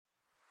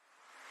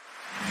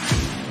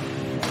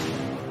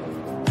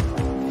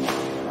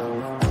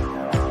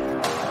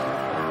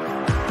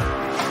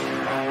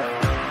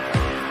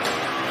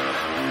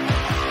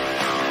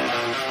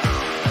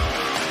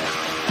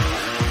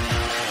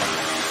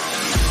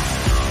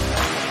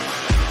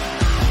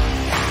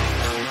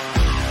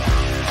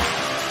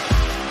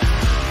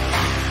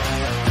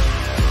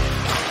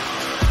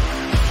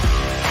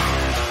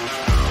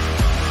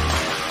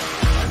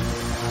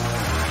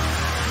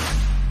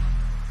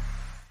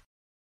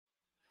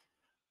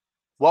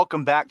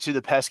Welcome back to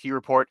the Pesky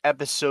Report,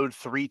 episode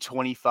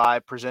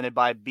 325, presented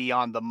by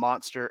Beyond the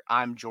Monster.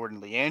 I'm Jordan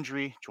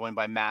Leandri, joined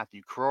by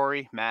Matthew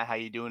Crory. Matt, how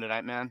you doing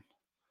tonight, man?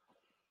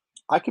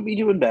 I could be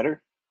doing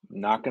better,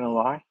 not gonna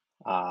lie.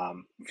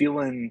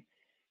 Feeling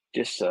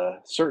just a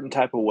certain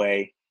type of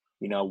way.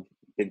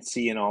 Been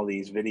seeing all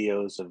these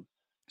videos of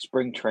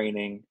spring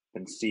training,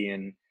 been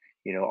seeing,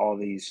 all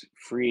these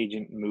free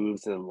agent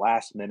moves at the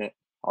last minute,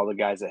 all the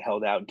guys that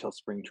held out until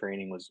spring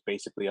training was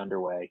basically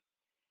underway.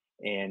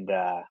 And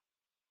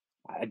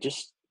I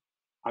just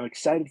I'm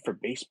excited for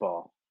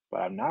baseball,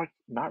 but I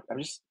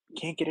just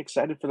can't get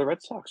excited for the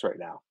Red Sox right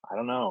now. I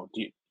don't know.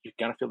 Do you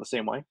kind of feel the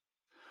same way?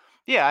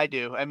 Yeah, I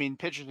do. I mean,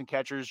 pitchers and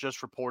catchers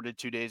just reported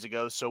 2 days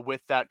ago. So with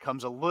that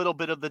comes a little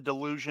bit of the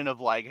delusion of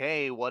like,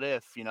 hey, what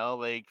if,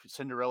 like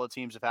Cinderella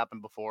teams have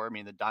happened before. I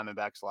mean, the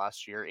Diamondbacks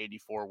last year,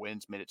 84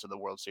 wins, made it to the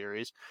World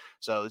Series.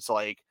 So it's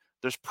like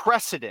there's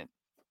precedent.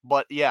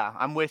 But yeah,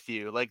 I'm with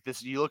you. Like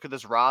this, you look at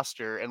this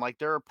roster and like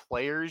there are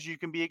players you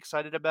can be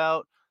excited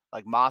about,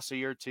 like Massa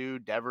year two,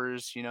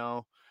 Devers,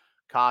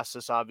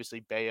 Casas,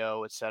 obviously,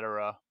 Bayo,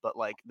 etc. But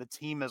like the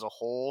team as a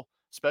whole,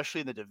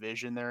 especially in the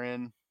division they're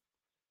in,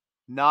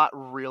 not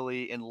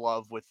really in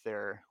love with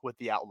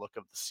the outlook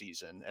of the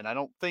season. And I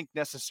don't think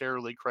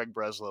necessarily Craig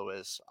Breslow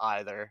is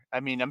either. I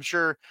mean, I'm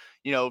sure,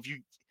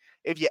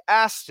 if you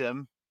asked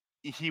him,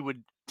 he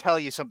would tell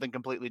you something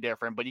completely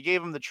different, but you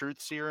gave him the truth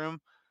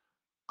serum.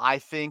 I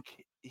think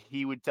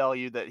he would tell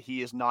you that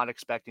he is not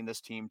expecting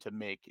this team to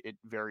make it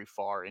very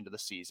far into the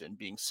season,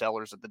 being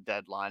sellers at the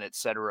deadline, et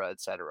cetera,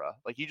 et cetera.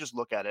 Like you just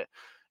look at it.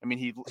 I mean,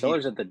 he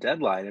Sellers at the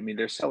deadline. I mean,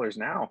 they're sellers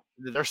now.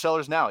 they're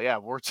sellers now. Yeah,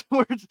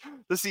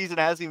 the season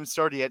hasn't even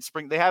started yet.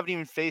 Spring, they haven't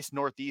even faced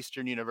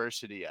Northeastern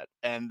University yet,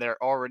 and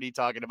they're already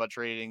talking about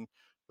trading.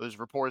 There's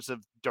reports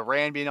of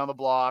Duran being on the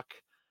block.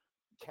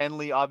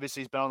 Kenley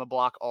obviously has been on the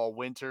block all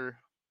winter.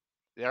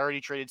 They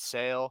already traded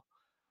Sale.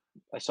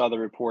 I saw the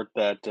report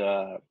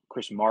that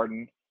Chris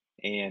Martin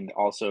and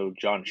also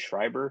John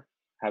Schreiber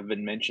have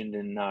been mentioned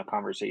in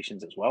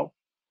conversations as well.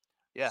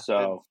 Yeah,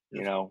 So,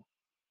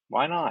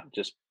 why not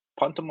just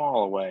punt them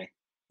all away?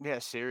 yeah,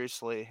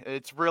 seriously.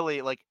 It's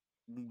really like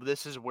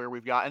this is where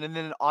we've got, and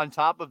then on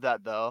top of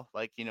that, though,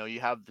 like you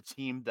have the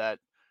team that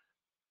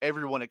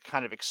everyone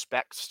kind of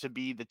expects to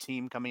be the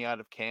team coming out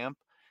of camp.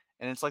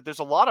 And it's like there's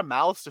a lot of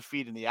mouths to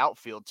feed in the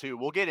outfield too.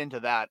 We'll get into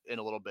that in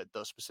a little bit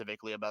though,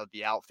 specifically about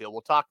the outfield.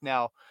 We'll talk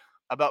now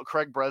about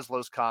Craig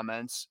Breslow's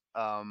comments,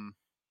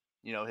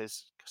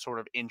 his sort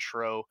of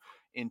intro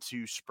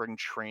into spring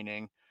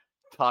training,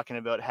 talking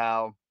about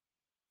how,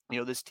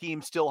 this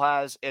team still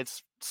has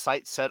its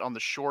sights set on the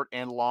short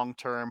and long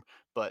term,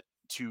 but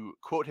to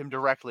quote him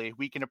directly,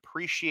 we can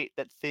appreciate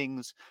that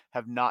things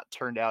have not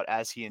turned out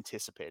as he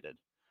anticipated.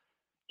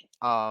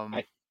 Um,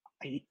 I,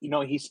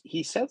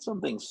 he said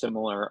something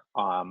similar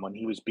when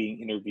he was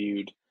being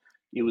interviewed.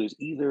 It was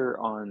either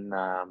on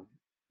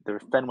the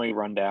Fenway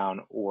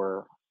Rundown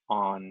or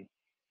on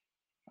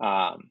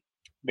um,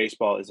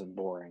 Baseball Isn't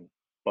Boring,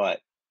 but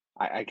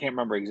I can't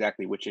remember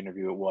exactly which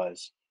interview it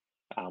was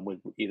with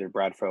either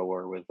Bradfo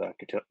or with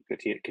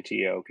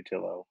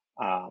Cotillo.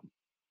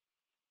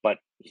 But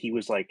he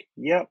was like,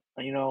 "Yep,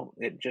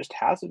 it just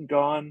hasn't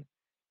gone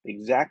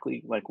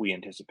exactly like we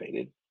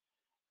anticipated,"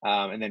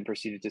 and then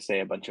proceeded to say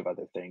a bunch of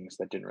other things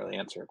that didn't really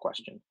answer a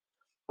question.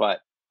 But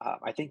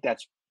I think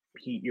that's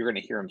you're going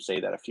to hear him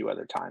say that a few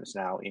other times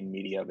now in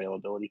media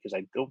availability because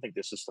I don't think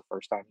this is the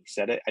first time he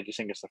said it. I just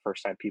think it's the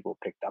first time people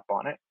picked up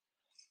on it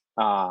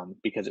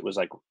because it was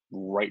like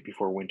right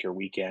before winter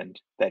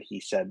weekend that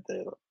he said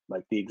the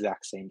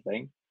exact same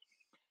thing.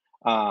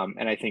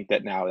 And I think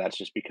that now that's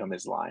just become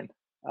his line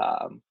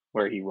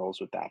where he rolls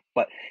with that.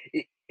 But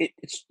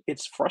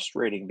it's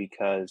frustrating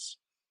because,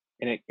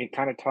 and it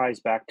kind of ties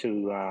back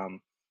to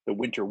the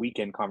winter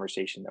weekend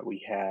conversation that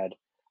we had.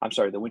 I'm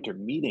sorry, the winter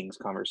meetings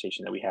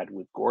conversation that we had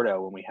with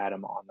Gordo when we had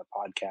him on the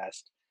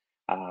podcast.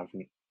 Um,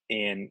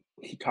 and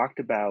he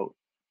talked about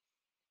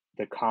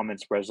the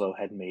comments Breslow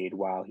had made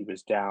while he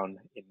was down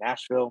in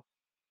Nashville.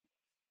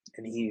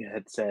 And he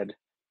had said,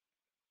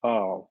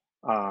 oh,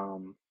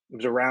 it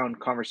was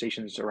around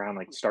conversations around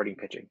like starting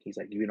pitching. He's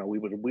like,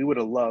 we would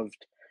have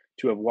loved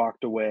to have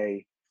walked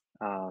away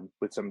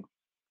with some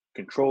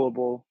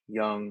controllable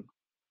young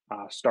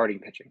starting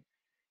pitching.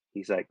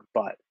 He's like,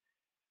 but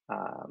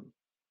um,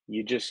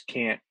 you just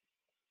can't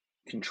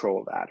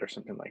control that or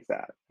something like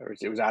that, or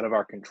it was out of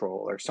our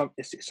control or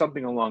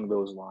something along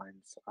those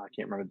lines. I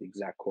can't remember the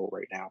exact quote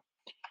right now.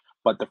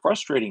 But the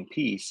frustrating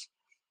piece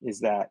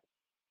is that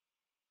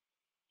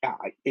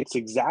it's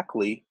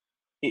exactly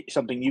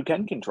something you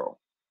can control.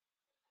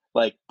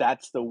 Like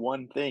that's the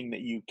one thing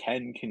that you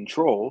can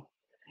control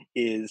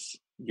is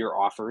your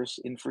offers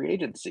in free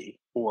agency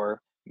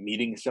or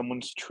meeting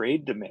someone's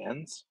trade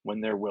demands when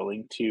they're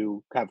willing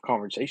to have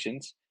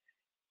conversations.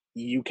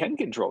 You can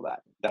control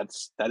that.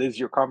 That is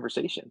your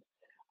conversation.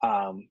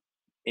 Um,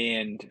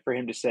 and for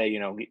him to say,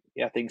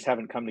 yeah, things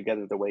haven't come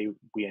together the way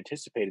we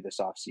anticipated this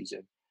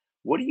offseason.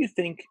 What do you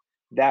think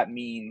that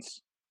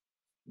means?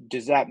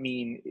 Does that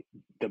mean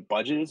the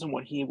budget isn't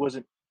what he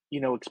wasn't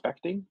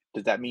expecting?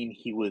 Does that mean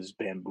he was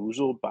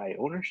bamboozled by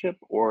ownership,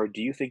 or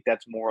do you think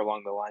that's more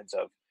along the lines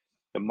of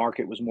the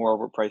market was more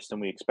overpriced than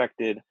we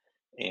expected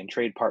and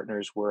trade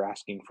partners were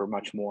asking for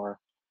much more?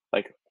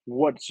 Like,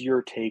 what's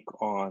your take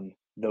on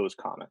those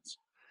comments?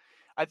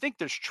 I think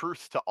there's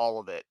truth to all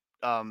of it.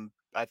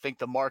 I think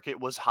the market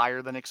was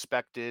higher than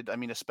expected. I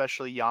mean,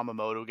 especially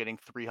Yamamoto getting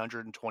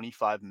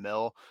 325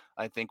 mil.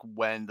 I think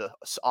when the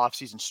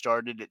offseason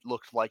started, it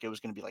looked like it was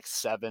going to be like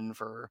 7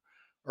 for,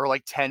 or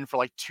like 10 for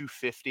like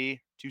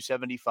 250,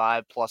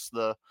 275 plus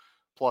the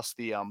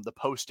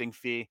posting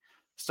fee,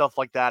 stuff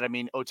like that. I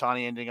mean,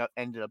 Otani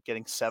ended up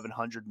getting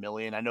 700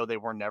 million. I know they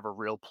were never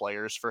real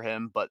players for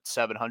him, but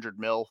 700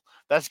 mil,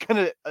 that's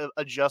going to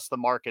adjust the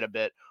market a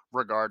bit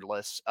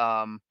regardless.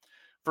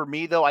 For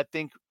me, though, I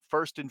think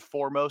first and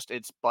foremost,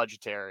 it's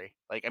budgetary.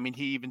 Like, I mean,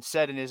 he even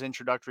said in his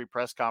introductory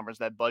press conference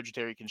that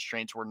budgetary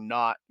constraints were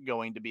not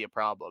going to be a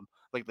problem.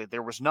 Like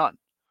there was none.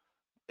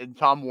 And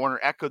Tom Warner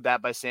echoed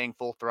that by saying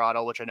full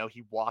throttle, which I know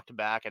he walked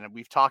back. And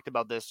we've talked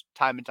about this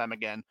time and time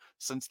again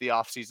since the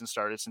offseason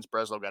started, since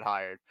Breslow got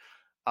hired.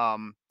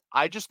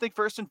 I just think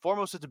first and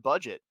foremost, it's a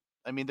budget.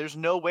 I mean, there's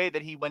no way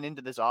that he went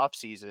into this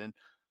offseason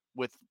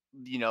with,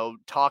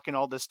 talking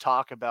all this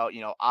talk about,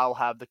 I'll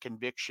have the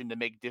conviction to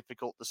make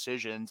difficult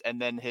decisions.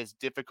 And then his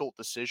difficult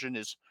decision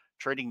is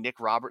trading Nick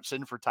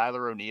Robertson for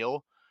Tyler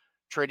O'Neill,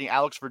 trading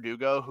Alex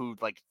Verdugo, who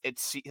like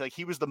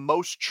he was the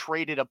most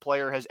traded a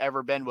player has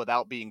ever been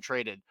without being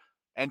traded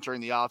entering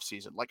the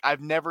offseason. Like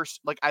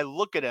like I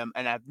look at him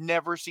and I've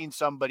never seen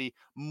somebody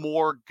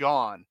more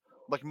gone,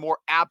 like more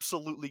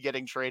absolutely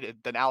getting traded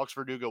than Alex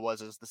Verdugo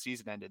was as the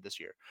season ended this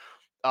year.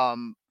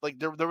 Like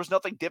there was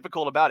nothing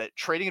difficult about it.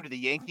 Trading him to the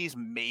Yankees,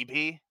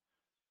 maybe,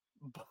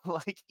 but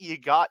like you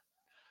got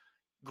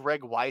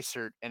Greg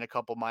Weissert and a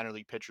couple minor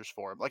league pitchers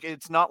for him. Like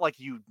it's not like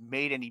you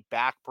made any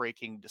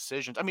backbreaking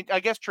decisions. I mean, I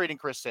guess trading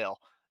Chris Sale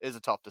is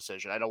a tough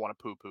decision. I don't want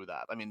to poo-poo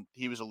that. I mean,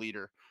 he was a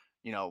leader,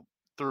 you know,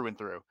 through and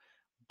through.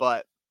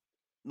 But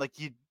like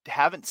you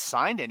haven't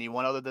signed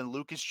anyone other than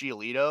Lucas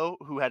Giolito,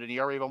 who had an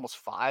ERA of almost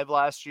 5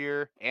 last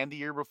year and the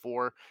year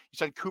before. You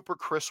signed Cooper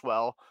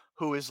Criswell,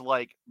 who is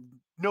like,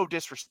 no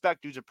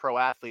disrespect, dude's a pro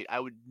athlete. I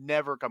would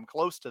never come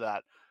close to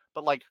that.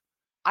 But like,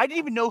 I didn't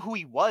even know who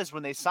he was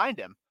when they signed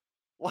him.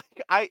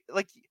 I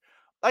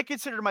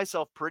consider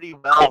myself pretty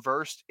well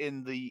versed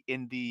in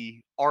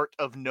the art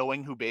of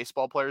knowing who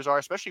baseball players are,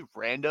 especially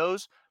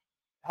randos.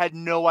 Had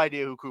no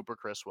idea who Cooper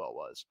Criswell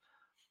was.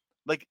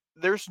 Like,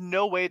 there's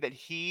no way that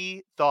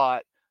he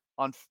thought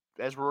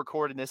as we're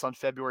recording this on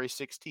February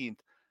 16th,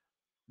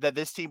 that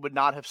this team would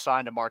not have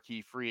signed a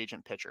marquee free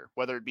agent pitcher,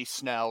 whether it be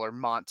Snell or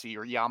Monty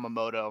or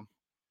Yamamoto.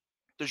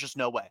 There's just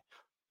no way.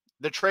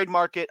 The trade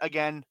market,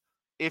 again,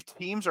 if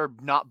teams are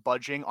not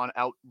budging on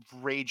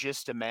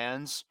outrageous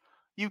demands,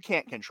 you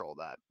can't control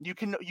that. You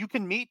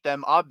can meet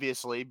them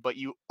obviously, but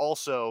you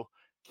also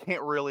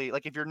can't really,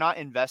 like, if you're not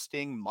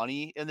investing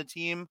money in the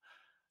team,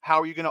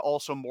 how are you going to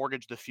also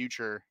mortgage the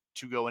future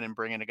to go in and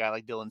bring in a guy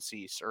like Dylan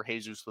Cease or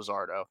Jesus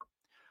Luzardo?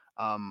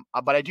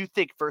 But I do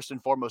think first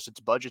and foremost it's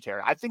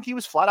budgetary. I think he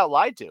was flat out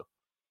lied to.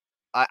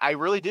 I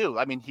really do.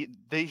 I mean,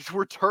 they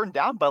were turned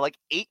down by like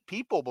 8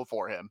 people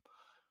before him.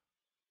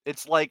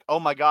 It's like, "Oh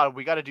my god,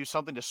 we gotta do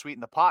something to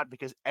sweeten the pot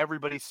because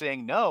everybody's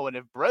saying no, and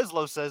if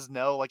Breslow says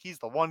no, like, he's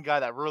the one guy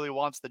that really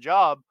wants the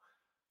job,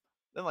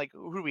 then, like,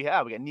 who do we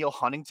have? We got Neil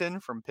Huntington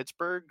from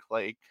Pittsburgh,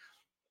 like,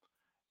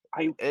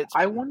 I it's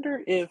I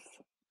wonder if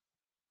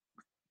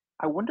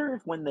I wonder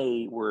if when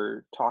they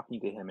were talking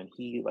to him and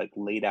he like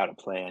laid out a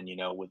plan,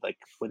 with like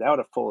without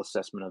a full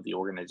assessment of the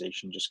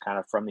organization, just kind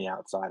of from the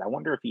outside, I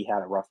wonder if he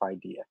had a rough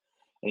idea.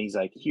 And he's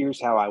like,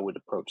 here's how I would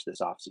approach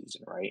this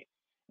offseason, right?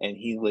 And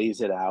he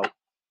lays it out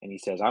and he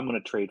says, I'm going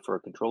to trade for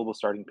a controllable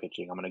starting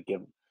pitching. I'm going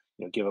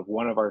to give up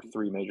one of our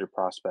three major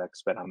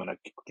prospects, but I'm going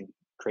to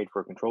trade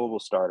for a controllable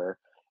starter.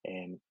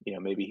 And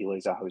maybe he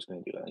lays out how he's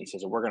going to do that. And he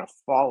says, we're going to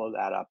follow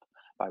that up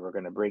by we're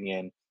going to bring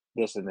in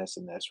this and this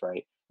and this,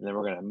 right? And then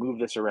we're going to move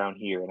this around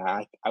here. And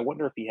I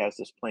wonder if he has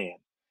this plan.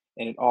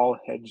 And it all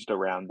hedged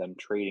around them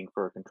trading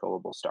for a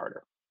controllable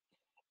starter.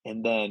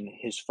 And then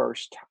his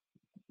first,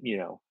 you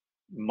know,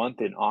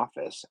 month in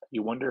office,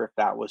 you wonder if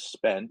that was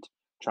spent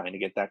trying to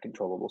get that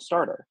controllable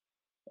starter.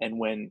 And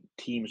when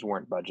teams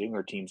weren't budging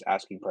or teams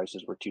asking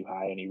prices were too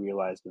high, and he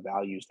realized the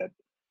values that,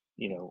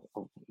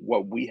 of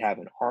what we have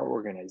in our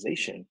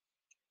organization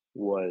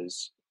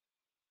was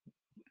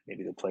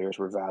maybe the players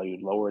were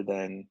valued lower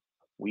than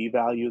we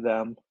value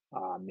them.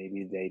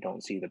 Maybe they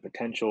don't see the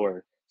potential,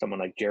 or someone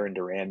like Jaron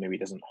Duran maybe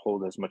doesn't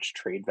hold as much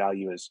trade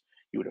value as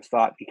you would have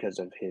thought because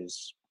of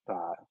his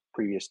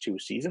previous 2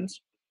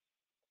 seasons.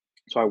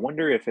 So I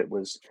wonder if it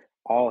was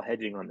all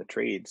hedging on the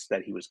trades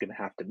that he was going to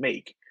have to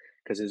make,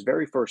 because his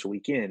very first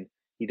weekend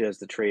he does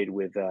the trade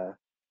with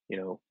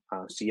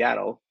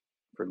Seattle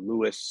for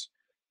Luis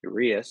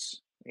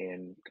Urias,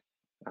 and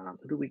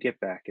who do we get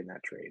back in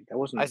that trade? That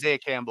wasn't Isaiah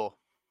Campbell.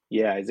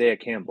 Yeah, Isaiah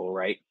Campbell,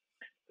 right?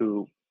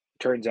 Who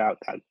turns out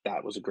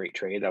that was a great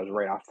trade. That was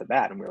right off the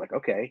bat, and we are like,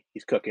 okay,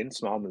 he's cooking.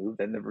 Small move.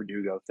 Then the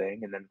Verdugo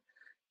thing, and then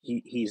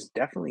he's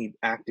definitely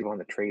active on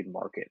the trade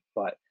market.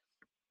 But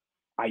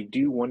I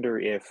do wonder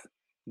if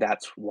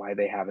that's why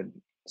they haven't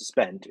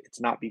spent.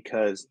 It's not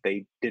because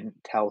they didn't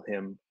tell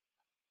him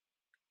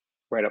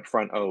right up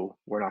front, "Oh,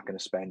 we're not gonna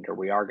spend," or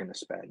 "We are gonna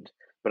spend."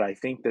 But I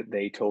think that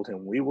they told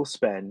him, "We will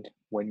spend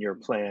when your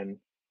plan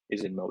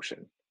is in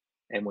motion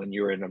and when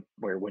you're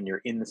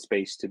in the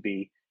space to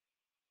be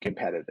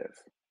competitive."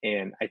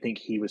 And I think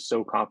he was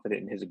so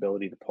confident in his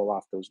ability to pull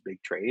off those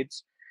big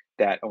trades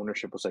that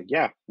ownership was like,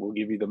 "Yeah, we'll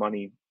give you the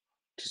money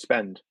to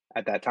spend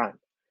at that time."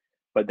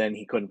 But then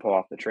he couldn't pull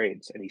off the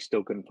trades, and he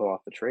still couldn't pull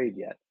off the trade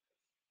yet.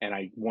 And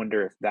I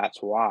wonder if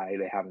that's why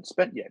they haven't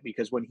spent yet.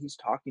 Because when he's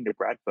talking to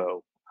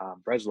Breslow,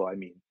 I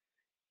mean,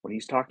 when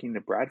he's talking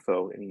to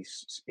Bradfo and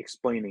he's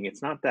explaining,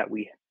 it's not that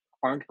we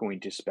aren't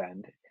going to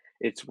spend,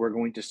 it's we're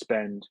going to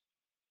spend.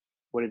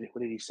 What did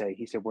he say?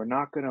 He said we're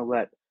not going to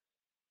let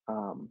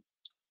um,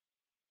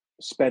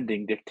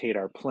 spending dictate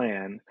our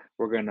plan.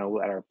 We're going to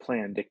let our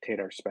plan dictate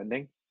our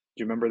spending.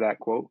 Do you remember that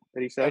quote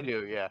that he I said?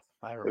 do, yeah,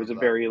 I It was a remember that.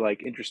 very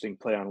like interesting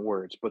play on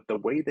words, but the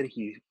way that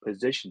he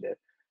positioned it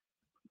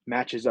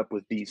matches up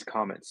with these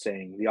comments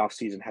saying the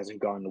offseason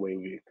hasn't gone the way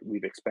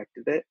we've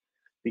expected it,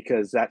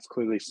 because that's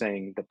clearly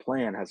saying the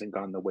plan hasn't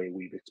gone the way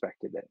we've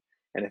expected it.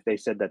 And if they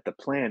said that the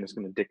plan is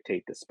going to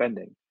dictate the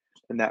spending,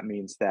 then that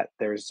means that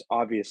there's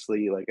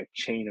obviously like a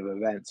chain of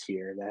events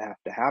here that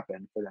have to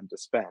happen for them to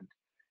spend.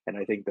 And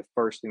I think the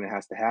first thing that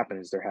has to happen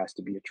is there has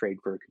to be a trade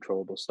for a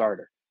controllable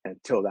starter. And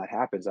until that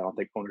happens, I don't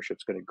think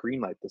ownership's going to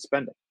greenlight the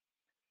spending.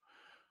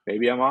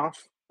 Maybe I'm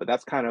off, but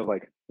that's kind of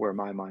like where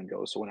my mind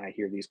goes when I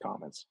hear these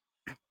comments.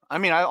 I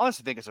mean, I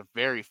honestly think it's a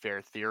very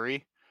fair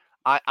theory.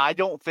 I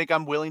don't think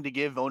I'm willing to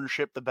give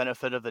ownership the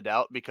benefit of the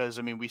doubt because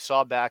I mean, we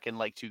saw back in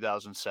like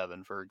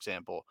 2007, for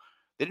example,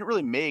 they didn't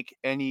really make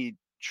any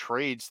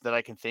trades that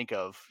I can think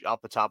of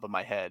off the top of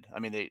my head. I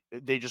mean,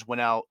 they just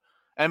went out.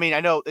 I mean,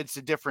 I know it's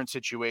a different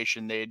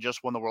situation. They had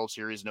just won the World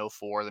Series in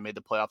 '04. They made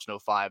the playoffs in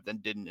 '05, then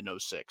didn't in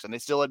 '06, and they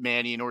still had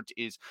Manny and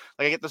Ortiz.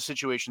 Like I get the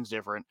situation's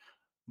different,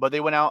 but they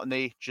went out and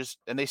they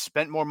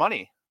spent more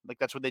money. Like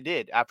that's what they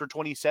did after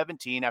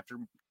 2017, after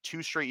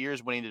 2 straight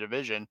years winning the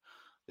division.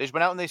 They just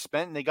went out and they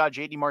spent and they got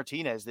JD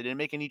Martinez. They didn't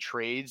make any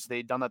trades.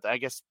 They'd done that. I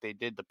guess they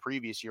did the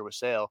previous year with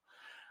Sale.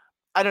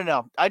 I don't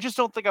know. I just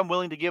don't think I'm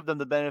willing to give them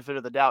the benefit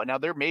of the doubt. Now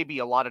there may be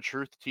a lot of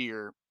truth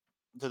to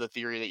the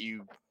theory that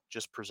you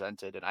just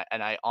presented,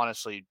 and I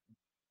honestly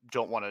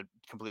don't want to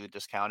completely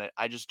discount it.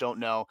 I just don't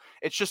know.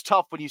 It's just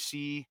tough when you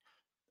see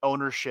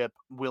ownership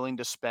willing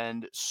to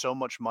spend so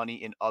much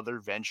money in other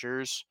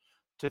ventures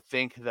to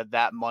think that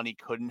that money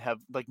couldn't have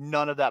like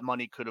none of that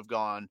money could have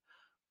gone,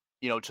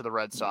 to the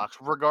Red Mm. Sox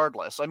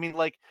regardless. I mean,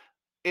 like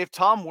if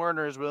Tom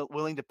Werner is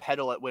willing to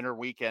pedal at winter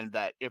weekend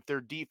that if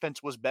their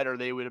defense was better,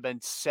 they would have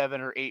been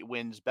 7 or 8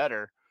 wins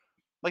better.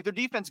 Like their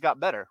defense got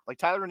better. Like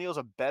Tyler O'Neill's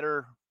a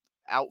better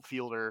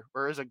outfielder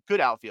or is a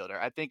good outfielder.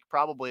 I think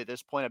probably at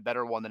this point a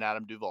better one than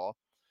Adam Duvall.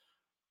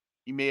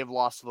 You may have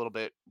lost a little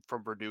bit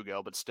from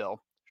Verdugo, but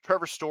still.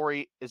 Trevor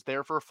Story is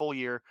there for a full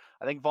year.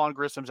 I think Vaughn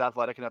Grissom's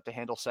athletic enough to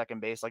handle second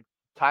base. Like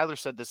Tyler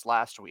said this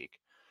last week.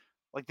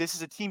 Like this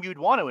is a team you'd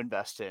want to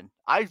invest in.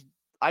 I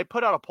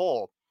put out a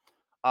poll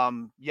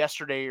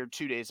yesterday or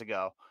 2 days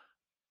ago.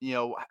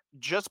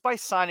 Just by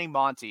signing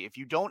Monty, if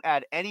you don't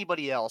add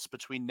anybody else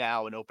between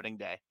now and opening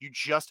day, you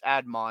just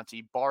add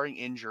Monty, barring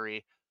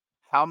injury.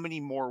 How many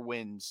more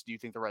wins do you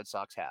think the Red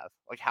Sox have?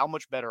 Like, how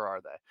much better are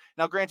they?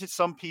 Now, granted,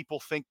 some people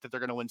think that they're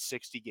going to win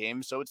 60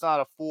 games, so it's not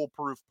a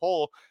foolproof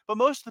poll, but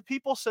most of the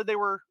people said they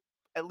were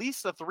at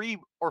least a 3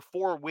 or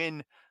 4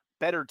 win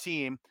better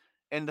team,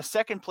 and the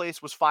second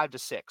place was 5 to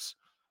 6.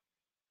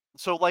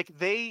 So, like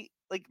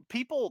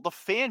people, the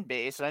fan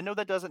base, and I know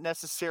that doesn't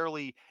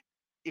necessarily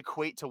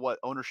equate to what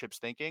ownership's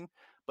thinking,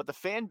 but the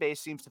fan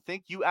base seems to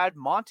think you add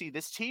Monty,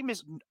 this team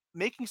is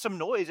making some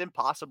noise and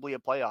possibly a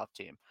playoff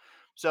team.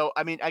 So,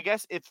 I mean, I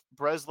guess if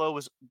Breslow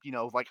was,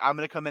 like, I'm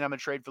going to come in, I'm going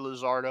to trade for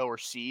Luzardo or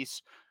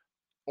Cease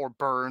or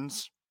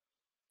Burns,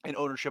 and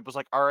ownership was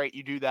like, all right,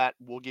 you do that,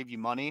 we'll give you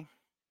money.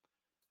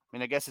 I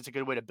mean, I guess it's a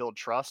good way to build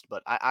trust,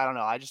 but I don't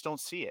know. I just don't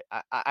see it.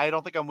 I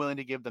don't think I'm willing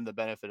to give them the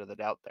benefit of the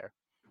doubt there.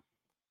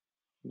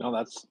 No,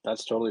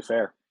 that's totally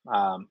fair.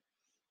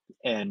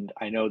 And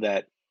I know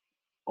that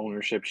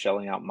ownership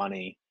shelling out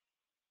money,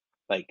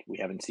 like we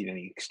haven't seen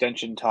any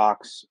extension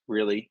talks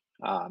really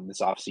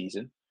this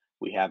offseason.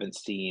 We haven't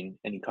seen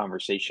any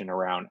conversation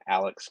around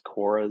Alex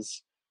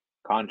Cora's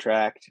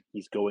contract.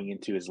 He's going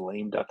into his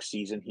lame duck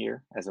season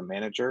here as a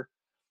manager.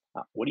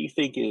 What do you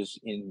think is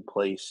in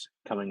place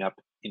coming up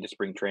into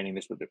spring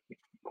training?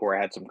 Cora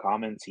had some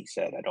comments. He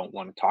said, "I don't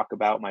want to talk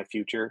about my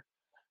future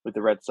with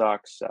the Red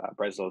Sox."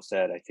 Breslow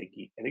said, I think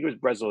it was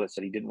Breslow that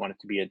said he didn't want it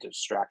to be a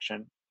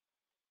distraction.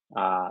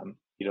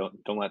 You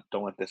don't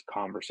let this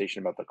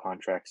conversation about the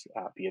contracts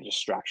be a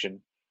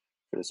distraction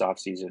for this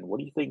offseason. What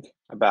do you think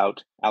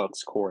about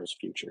Alex Cora's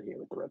future here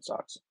with the Red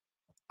Sox?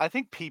 I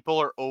think people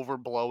are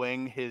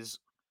overblowing his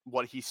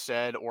what he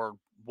said or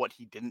what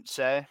he didn't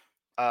say.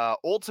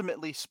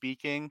 Ultimately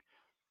speaking,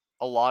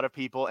 a lot of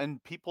people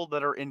and people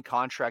that are in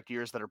contract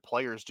years that are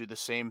players do the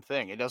same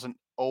thing. It doesn't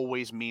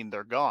always mean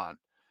they're gone.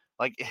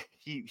 Like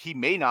he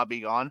may not be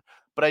gone,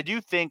 but I do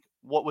think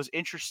what was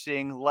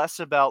interesting, less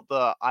about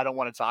the I don't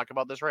want to talk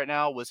about this right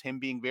now, was him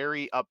being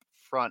very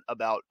upfront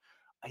about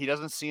he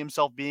doesn't see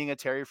himself being a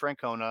Terry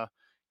Francona.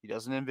 He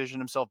doesn't envision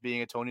himself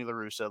being a Tony La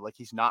Russa. Like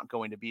he's not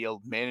going to be a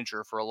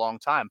manager for a long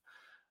time.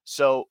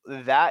 So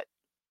that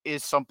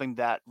is something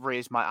that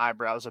raised my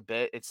eyebrows a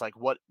bit. It's like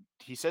what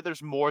he said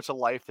there's more to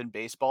life than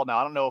baseball. Now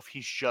I don't know if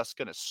he's just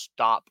going to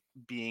stop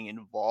being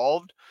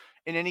involved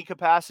in any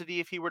capacity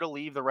if he were to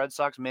leave the Red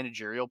Sox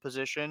managerial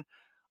position.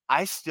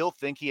 I still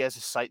think he has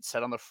his sights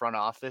set on the front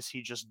office.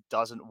 He just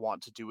doesn't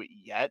want to do it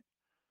yet.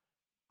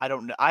 I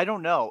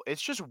don't know.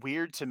 It's just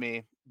weird to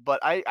me,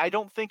 but I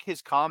don't think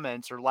his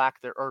comments or lack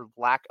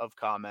of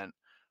comment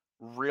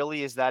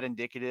really is that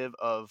indicative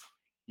of,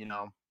 you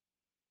know,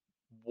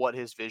 what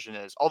his vision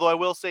is. Although I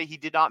will say he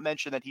did not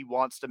mention that he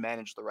wants to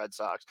manage the Red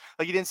Sox.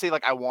 Like he didn't say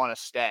like I want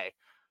to stay.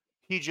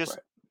 He just Right.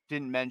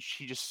 didn't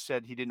mention he just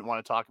said he didn't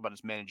want to talk about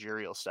his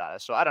managerial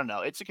status. So I don't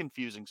know. It's a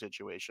confusing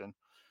situation.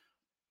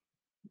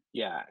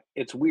 Yeah,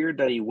 it's weird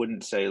that he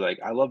wouldn't say, like,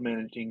 "I love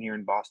managing here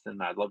in Boston,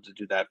 I'd love to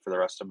do that for the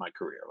rest of my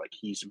career." Like,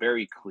 he's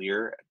very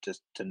clear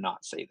just to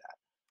not say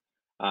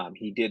that.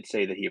 He did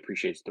say that he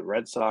appreciates the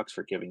Red Sox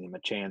for giving him a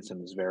chance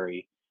and is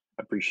very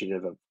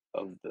appreciative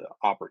of the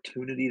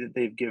opportunity that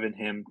they've given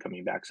him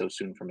coming back so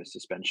soon from his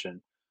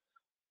suspension.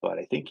 But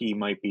I think he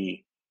might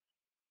be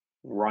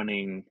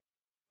running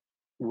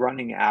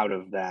running out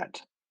of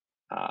that,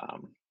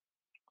 um,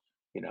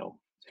 you know,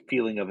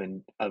 feeling of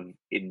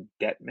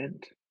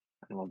indebtment.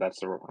 I don't know if that's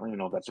the I don't even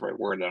know if that's the right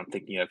word that I'm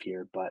thinking of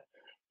here, but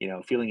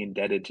feeling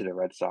indebted to the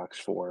Red Sox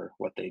for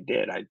what they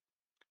did.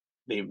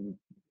 They've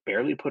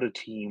barely put a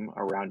team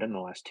around him the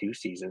last 2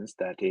 seasons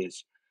that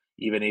is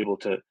even able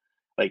to,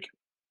 like,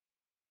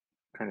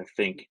 trying to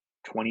think,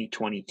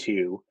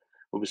 2022,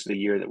 what was the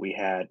year that we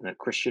had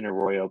Christian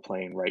Arroyo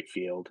playing right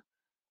field.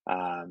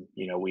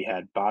 We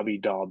had Bobby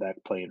Dahlbeck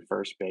playing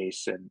first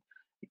base and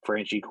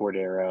Franchi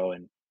Cordero,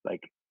 and,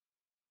 like,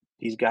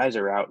 these guys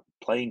are out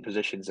playing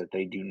positions that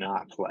they do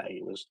not play.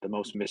 It was the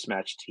most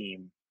mismatched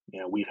team,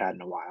 we've had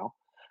in a while.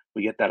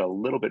 We get that a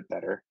little bit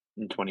better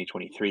in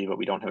 2023, but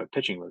we don't have a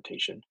pitching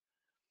rotation.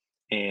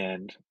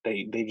 And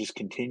they just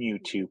continue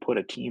to put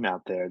a team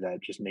out there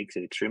that just makes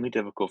it extremely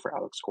difficult for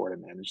Alex Cora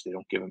to manage. They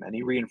don't give him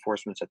any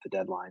reinforcements at the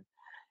deadline.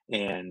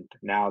 And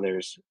now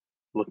there's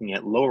looking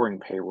at lowering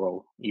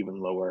payroll even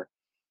lower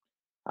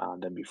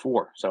than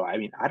before. So, I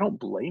mean, I don't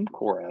blame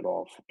Cora at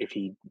all if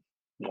he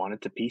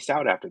wanted to peace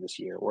out after this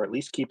year or at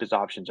least keep his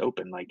options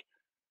open. Like,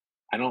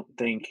 I don't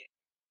think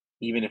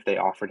even if they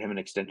offered him an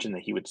extension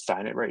that he would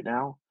sign it right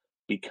now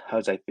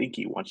because I think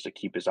he wants to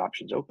keep his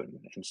options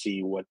open and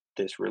see what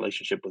this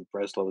relationship with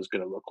Breslow is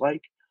going to look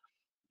like.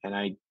 And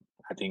I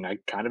think I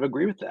kind of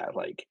agree with that.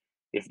 Like,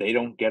 if they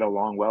don't get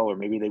along well, or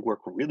maybe they work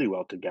really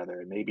well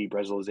together, and maybe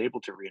Breslow is able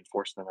to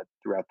reinforce them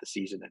throughout the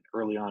season and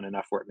early on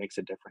enough where it makes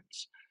a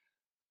difference.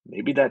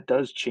 Maybe that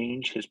does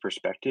change his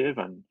perspective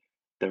on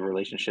the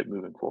relationship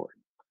moving forward.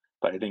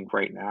 But I think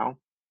right now,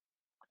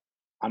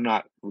 I'm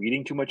not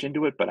reading too much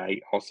into it, but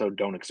I also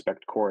don't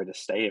expect Cora to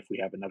stay if we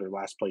have another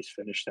last place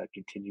finish that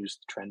continues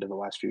the trend of the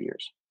last few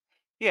years.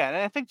 Yeah, and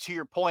I think to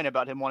your point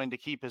about him wanting to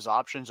keep his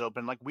options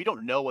open, like we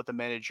don't know what the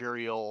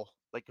managerial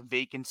like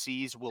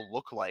vacancies will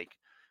look like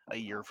a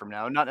year from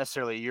now. Not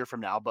necessarily a year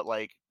from now, but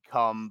like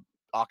come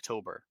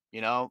October,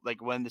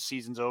 like when the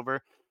season's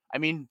over. I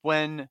mean,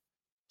 when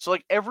so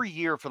like every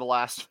year for the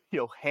last,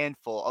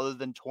 handful other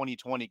than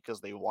 2020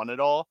 because they won it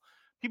all,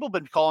 people have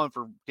been calling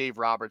for Dave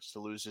Roberts to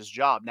lose his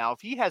job. Now,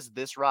 if he has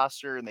this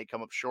roster and they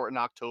come up short in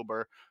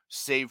October,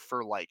 save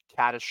for like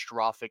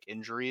catastrophic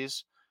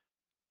injuries,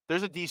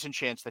 there's a decent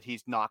chance that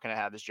he's not going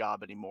to have his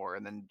job anymore.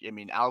 And then, I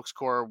mean, Alex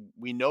Cora,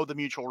 we know the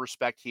mutual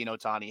respect he and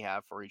Otani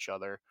have for each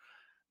other.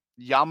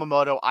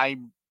 Yamamoto,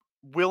 I'm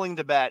willing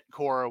to bet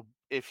Cora,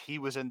 if he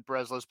was in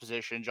Breslow's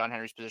position, John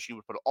Henry's position, he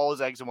would put all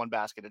his eggs in one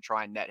basket to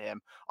try and net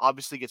him.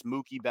 Obviously, gets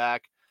Mookie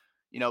back.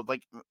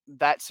 Like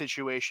that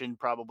situation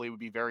probably would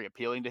be very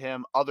appealing to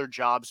him. Other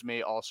jobs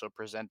may also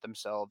present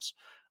themselves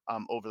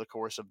over the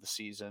course of the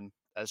season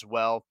as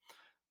well.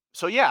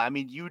 So yeah, I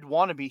mean, he'd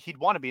want to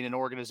be in an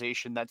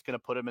organization that's going to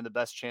put him in the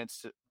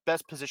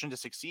best position to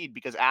succeed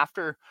because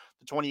after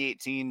the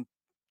 2018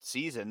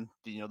 season,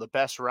 the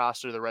best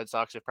roster the Red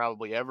Sox have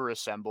probably ever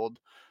assembled.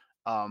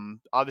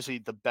 Obviously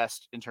the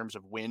best in terms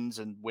of wins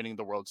and winning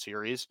the World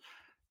Series.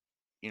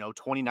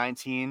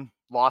 2019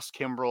 lost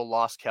Kimbrel,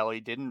 lost Kelly,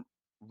 didn't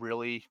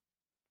really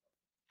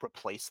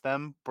replace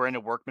them.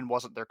 Brandon Workman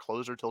wasn't their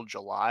closer till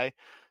July.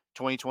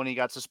 2020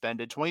 got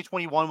suspended.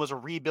 2021 was a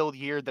rebuild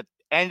year that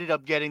ended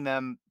up getting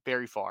them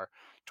very far.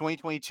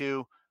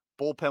 2022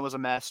 bullpen was a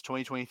mess.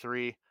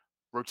 2023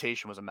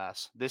 rotation was a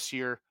mess. This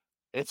year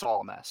it's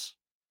all a mess.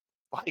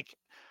 Like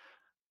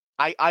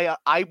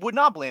I would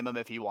not blame him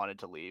if he wanted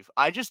to leave.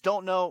 I just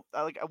don't know.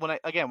 Like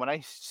when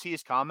I see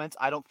his comments,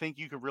 I don't think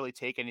you could really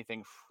take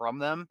anything from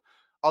them,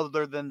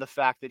 other than the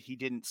fact that he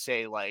didn't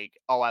say like,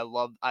 "Oh, I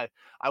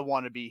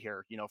want to be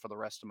here," for the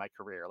rest of my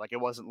career. Like it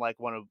wasn't like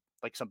one of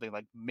like something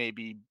like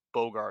maybe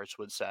Bogarts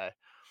would say,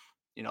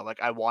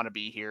 like I want to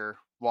be here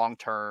long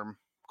term.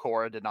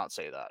 Cora did not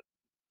say that.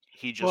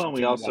 he Well, just and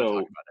didn't want to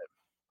talk about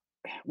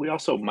we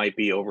also might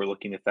be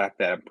overlooking the fact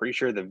that I'm pretty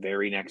sure the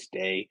very next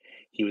day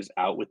he was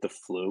out with the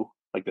flu,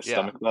 like the it.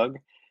 Yeah. stomach bug.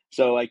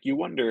 So like you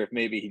wonder if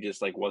maybe he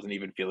just like wasn't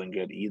even feeling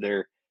good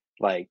either,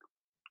 like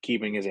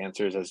keeping his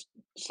answers as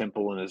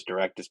simple and as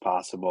direct as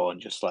possible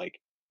and just like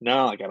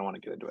no, like I don't want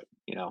to get into it,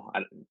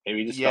 maybe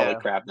he just felt like Yeah.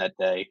 crap that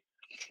day.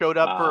 Showed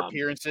up for Um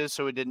appearances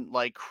so it didn't,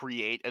 like,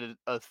 create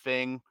a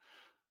thing,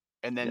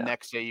 and then yeah.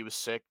 next day he was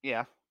sick.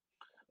 Yeah, I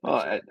Well, can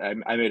see that.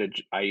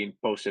 I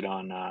posted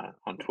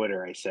on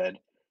Twitter. I said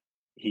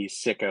he's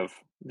sick of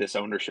this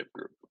ownership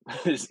group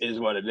is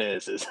what it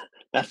is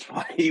that's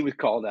why he was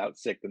called out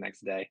sick the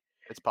next day.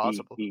 It's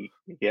He possible. he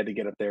he had to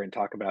get up there and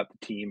talk about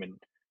the team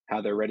and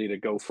how they're ready to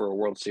go for a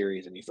World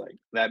Series, and he's like,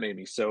 "That made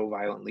me so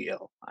violently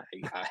ill.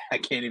 I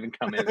can't even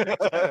come in the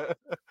next day."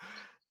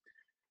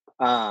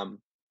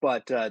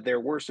 But there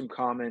were some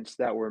comments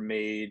that were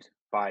made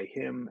by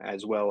him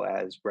as well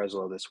as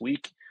Breslow this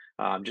week,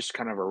 just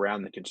kind of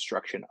around the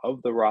construction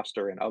of the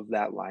roster and of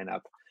that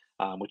lineup,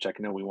 which I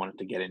know we wanted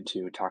to get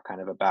into, talk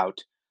kind of about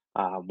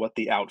what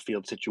the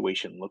outfield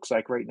situation looks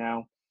like right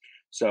now.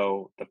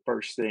 So the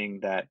first thing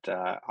that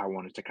I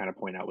wanted to kind of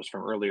point out was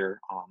from earlier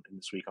in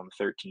this week on the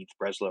 13th,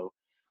 Breslow.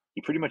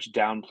 He pretty much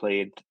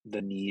downplayed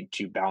the need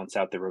to balance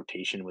out the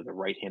rotation with a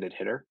right-handed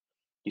hitter.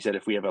 He said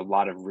if we have a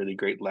lot of really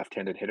great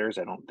left-handed hitters,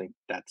 I don't think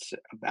that's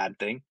a bad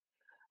thing.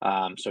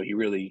 So he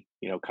really,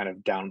 kind of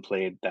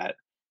downplayed that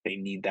they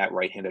need that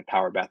right-handed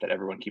power bat that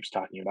everyone keeps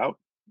talking about,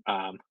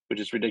 which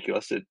is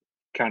ridiculous. It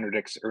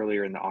contradicts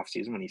earlier in the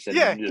offseason when he said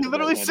we Yeah, needed he a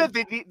literally right-handed. said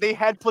they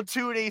had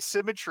platoon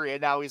asymmetry,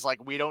 and now he's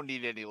like, "We don't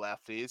need any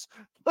lefties."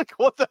 Like,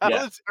 what the hell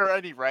Yeah, is or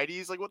any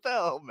righties? Like, what the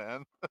hell,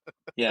 man?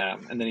 yeah,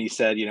 and then he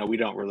said, I don't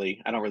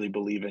really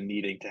believe in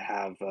needing to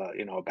have,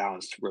 a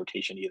balanced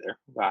rotation either.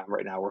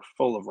 Right now, we're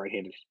full of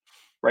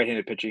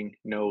right-handed pitching,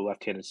 no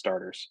left-handed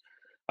starters.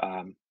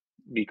 Um,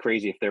 be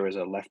crazy if there was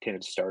a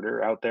left-handed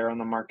starter out there on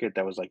the market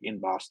that was like in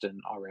Boston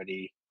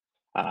already,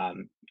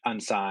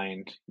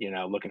 unsigned,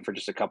 looking for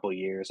just a couple of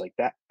years like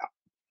that.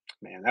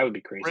 Man, that would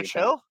be crazy Rich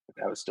Hill? if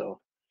that was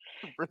still.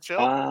 Rich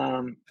Hill?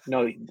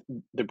 No,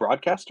 the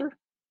broadcaster,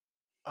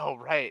 Oh,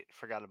 right,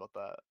 forgot about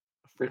that.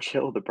 Rich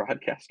Hill, the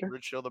broadcaster.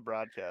 Rich Hill, the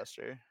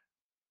broadcaster.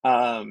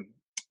 Um,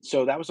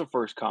 so that was the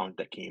first comment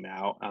that came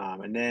out,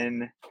 and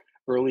then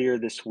earlier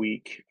this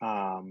week,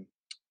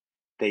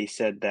 they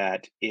said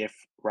that if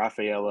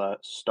Rafaela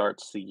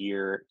starts the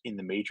year in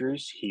the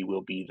majors, he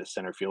will be the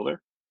center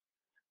fielder,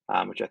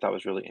 which I thought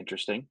was really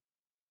interesting.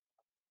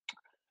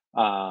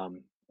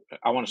 Um,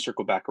 I want to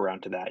circle back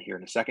around to that here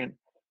in a second.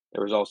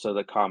 There was also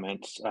the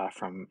comments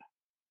from,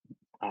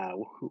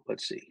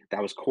 let's see,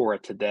 that was Cora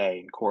today,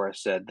 and Cora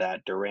said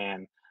that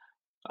Duran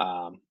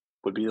um,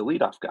 would be the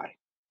leadoff guy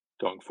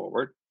going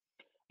forward,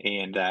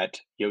 and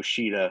that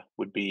Yoshida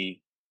would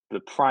be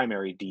the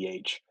primary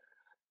DH.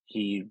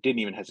 He didn't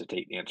even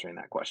hesitate answering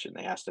that question.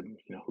 They asked him,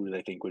 who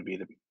they think would be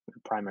the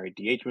primary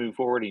DH moving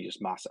forward. He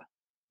just Massa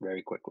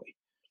very quickly.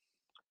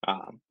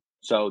 Um,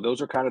 so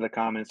those are kind of the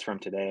comments from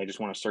today. I just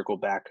want to circle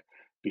back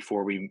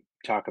before we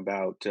talk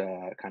about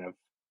kind of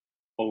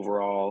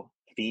overall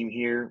theme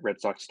here.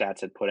 Red Sox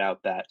stats had put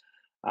out that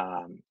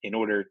in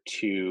order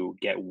to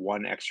get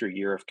one extra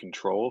year of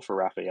control for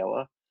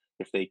Rafaela,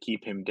 if they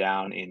keep him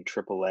down in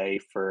AAA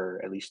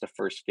for at least the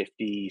first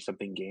 50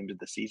 something games of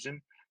the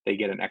season, they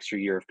get an extra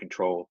year of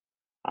control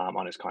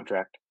on his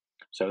contract.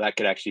 So that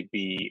could actually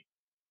be,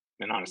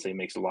 and honestly, it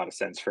makes a lot of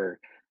sense for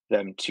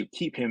them to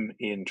keep him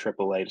in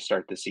AAA to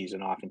start the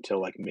season off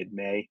until like mid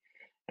May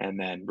and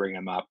then bring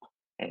him up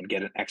and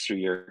get an extra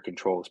year of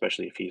control,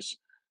 especially if he's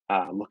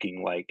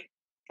looking like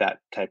that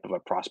type of a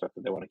prospect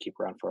that they want to keep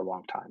around for a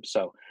long time.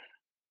 So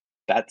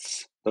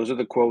those are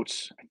the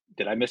quotes.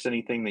 Did I miss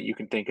anything that you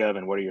can think of?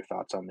 And what are your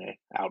thoughts on the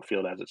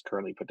outfield as it's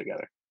currently put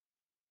together?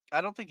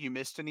 I don't think you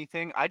missed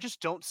anything. I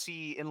just don't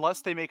see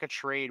unless they make a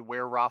trade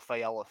where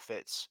Rafaela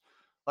fits.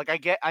 Like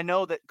I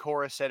know that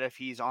Cora said if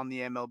he's on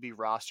the MLB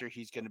roster,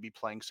 he's going to be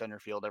playing center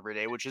field every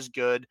day, which is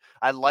good.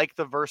 I like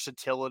the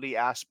versatility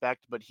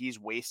aspect, but he's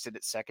wasted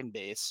at second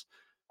base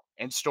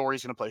and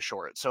Story's going to play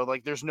short. So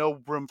like there's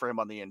no room for him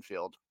on the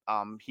infield.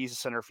 He's a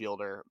center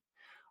fielder.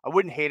 I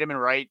wouldn't hate him in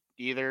right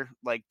either.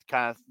 Like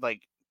kind of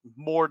like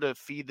more to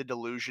feed the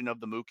delusion of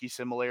the Mookie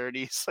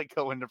similarities, like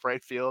go into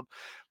right field.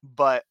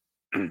 But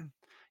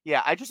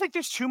yeah, I just think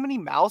there's too many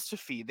mouths to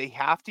feed. They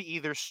have to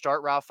either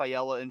start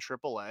Rafaela in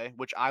AAA,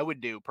 which I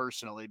would do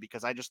personally,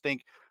 because I just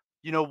think,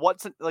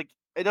 like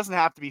it doesn't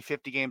have to be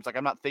 50 games. Like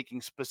I'm not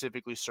thinking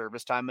specifically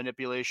service time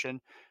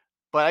manipulation,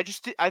 but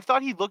I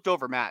thought he looked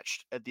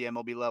overmatched at the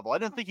MLB level. I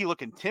didn't think he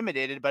looked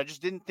intimidated, but I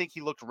just didn't think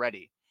he looked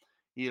ready.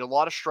 He had a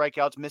lot of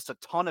strikeouts, missed a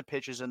ton of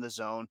pitches in the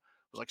zone,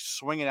 was like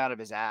swinging out of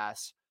his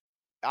ass.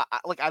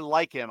 I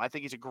like him. I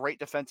think he's a great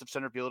defensive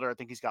center fielder. I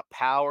think he's got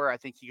power. I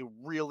think he could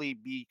really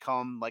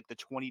become like the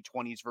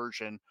 2020s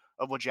version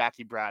of what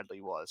Jackie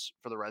Bradley was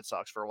for the Red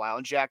Sox for a while.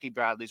 And Jackie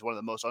Bradley is one of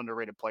the most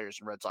underrated players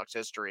in Red Sox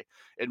history,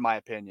 in my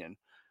opinion.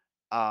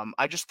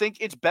 I just think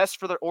it's best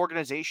for the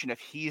organization if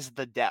he's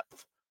the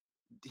depth.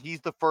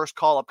 He's the first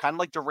call up, kind of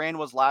like Duran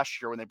was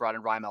last year when they brought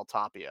in Raimel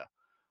Tapia.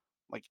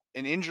 Like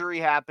an injury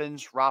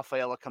happens,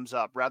 Rafaela comes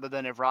up rather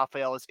than if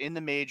Rafael is in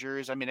the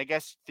majors. I mean, I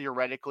guess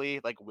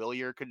theoretically, like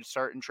Willier could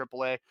start in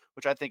AAA,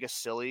 which I think is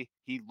silly.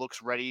 He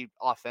looks ready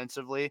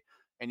offensively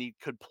and he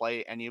could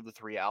play any of the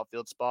three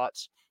outfield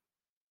spots.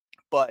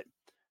 But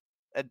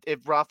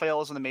if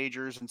Rafael is in the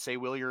majors and say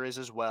Willier is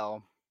as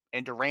well,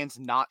 and Duran's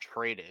not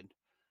traded,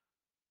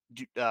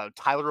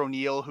 Tyler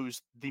O'Neill,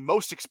 who's the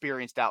most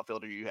experienced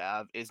outfielder you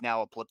have, is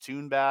now a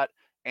platoon bat,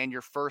 and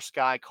your first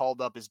guy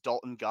called up is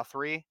Dalton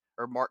Guthrie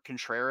or Mark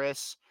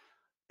Contreras.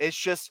 It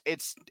just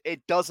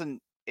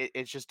doesn't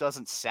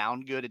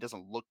sound good. It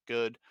doesn't look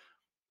good.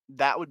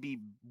 That would be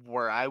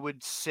where I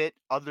would sit,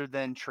 other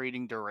than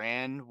trading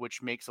Duran,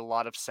 which makes a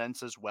lot of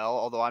sense as well.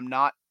 Although I'm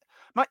not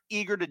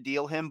eager to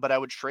deal him, but I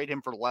would trade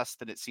him for less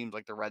than it seems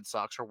like the Red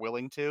Sox are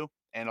willing to,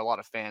 and a lot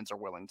of fans are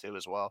willing to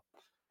as well.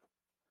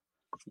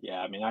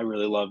 Yeah, I mean, I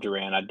really love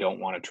Duran. I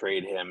don't want to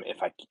trade him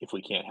if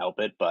we can't help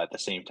it, but at the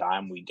same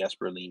time, we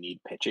desperately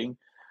need pitching.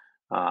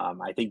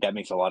 I think that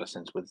makes a lot of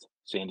sense with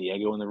San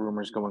Diego and the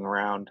rumors going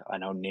around. I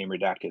know Name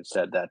Redacted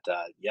said that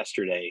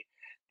yesterday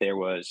there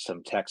was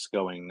some text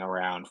going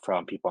around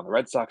from people on the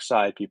Red Sox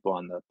side, people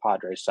on the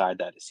Padres side,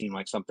 that it seemed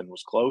like something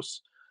was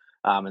close,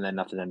 and then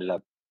nothing ended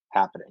up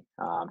happening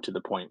to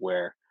the point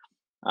where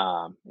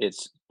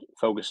it's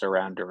focused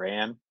around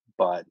Duran,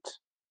 but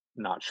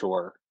not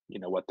sure,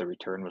 what the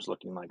return was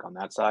looking like on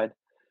that side.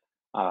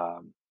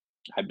 Um,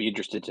 I'd be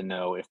interested to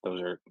know if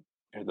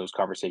those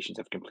conversations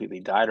have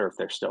completely died or if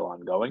they're still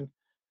ongoing.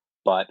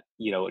 But,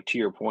 to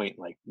your point,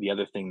 like the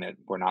other thing that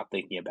we're not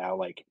thinking about,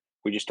 like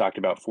we just talked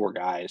about four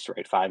guys,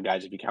 right? Five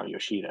guys if you count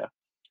Yoshida.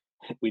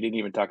 We didn't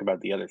even talk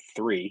about the other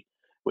three,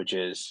 which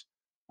is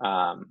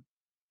um,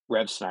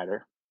 Rev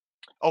Snyder.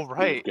 Oh, We've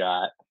right.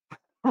 got,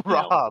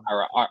 Rob.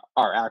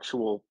 our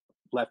actual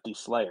lefty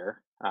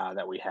Slayer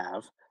that we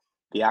have,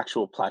 the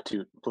actual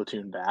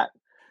platoon bat,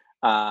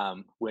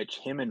 which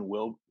him and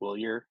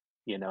Willier,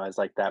 as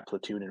like that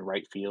platoon in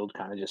right field,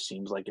 kind of just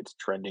seems like it's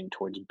trending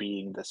towards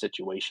being the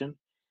situation.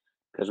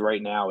 Because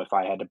right now, if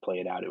I had to play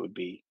it out, it would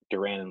be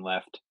Duran in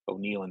left,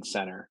 O'Neill in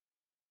center,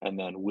 and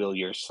then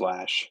Willier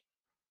slash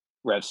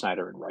Rev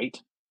Snyder in right,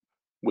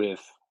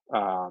 with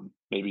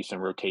maybe some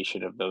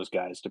rotation of those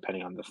guys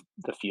depending on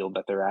the field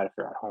that they're at, if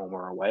they're at home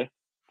or away,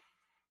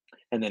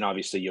 and then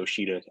obviously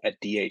Yoshida at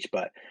DH.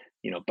 But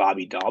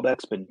Bobby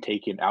Dahlbeck's been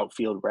taking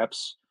outfield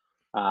reps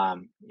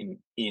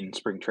in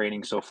spring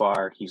training so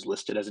far. He's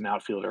listed as an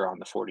outfielder on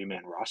the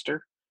 40-man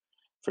roster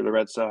for the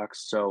Red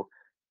Sox. So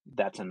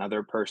that's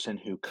another person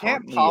who Can't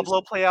currently is.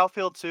 Pablo play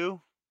outfield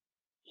too?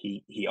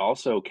 He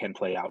also can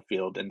play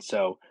outfield, and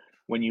so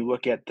when you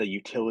look at the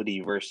utility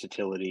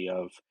versatility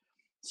of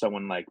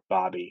someone like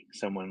Bobby,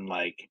 someone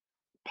like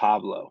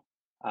Pablo,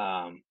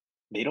 um,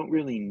 they don't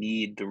really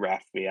need the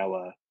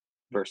Rafaela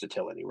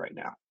versatility right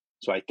now.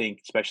 So I think,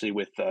 especially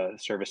with the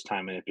service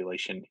time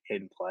manipulation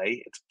in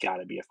play, it's got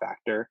to be a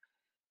factor.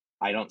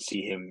 I don't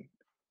see him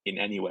in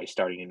any way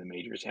starting in the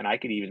majors, and I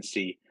could even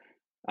see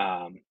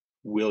um,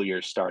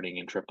 Williers starting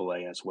in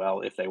AAA as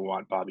well if they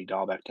want Bobby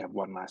Dahlbeck to have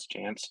one last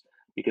chance.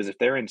 Because if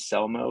they're in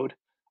sell mode,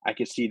 I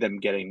could see them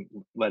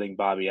letting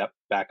Bobby up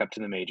back up to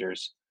the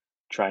majors,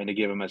 trying to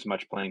give him as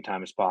much playing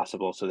time as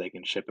possible so they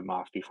can ship him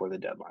off before the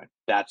deadline.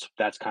 That's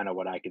kind of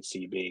what I could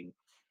see being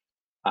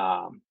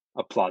a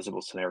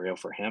plausible scenario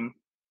for him.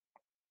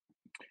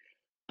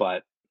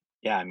 But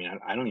yeah, I mean,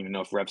 I don't even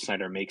know if Rev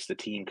Snyder makes the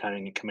team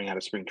kind of coming out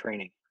of spring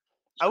training.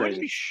 It's I wouldn't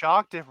be crazy.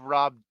 shocked if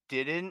Rob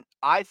didn't.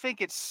 I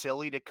think it's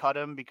silly to cut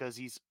him because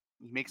he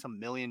makes $1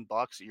 million.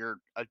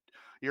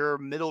 You're a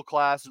middle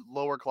class,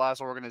 lower class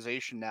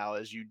organization now,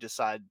 as you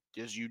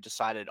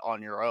decided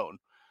on your own.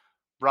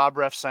 Rob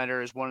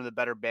Refsnyder is one of the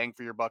better bang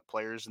for your buck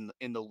players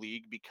in the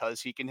league because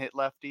he can hit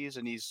lefties,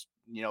 and he's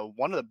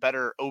one of the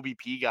better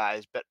OBP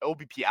guys, but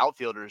OBP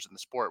outfielders in the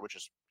sport, which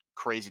is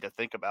crazy to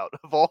think about.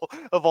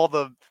 Of all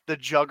the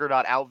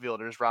juggernaut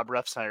outfielders, Rob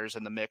Refsnyder is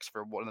in the mix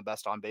for one of the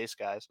best on base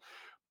guys.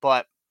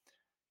 But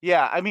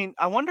yeah, I mean,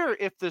 I wonder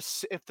if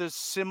this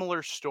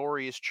similar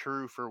story is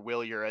true for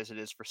Willier as it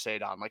is for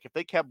Sadon. Like, if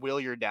they kept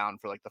Willier down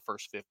for like the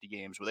first 50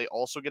 games, would they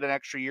also get an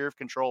extra year of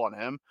control on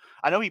him?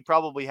 I know he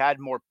probably had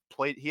more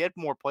plate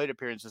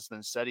appearances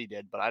than said he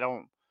did, but I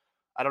don't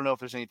know if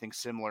there's anything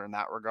similar in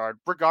that regard.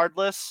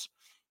 Regardless,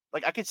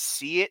 like I could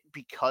see it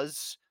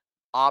because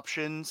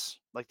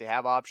like they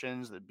have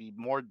options, there'd be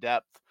more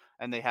depth,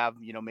 and they have,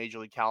 major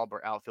league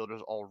caliber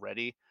outfielders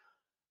already.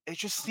 It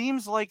just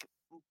seems like,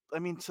 I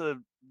mean, to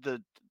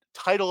the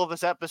title of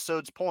this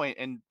episode's point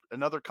and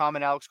another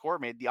comment Alex Core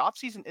made, the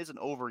offseason isn't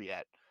over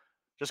yet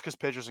just because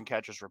pitchers and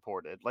catchers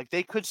reported. Like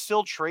they could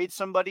still trade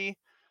somebody.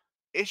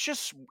 It's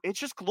just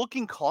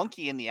looking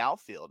clunky in the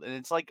outfield. And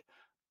it's like,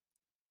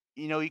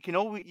 you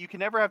can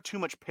never have too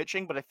much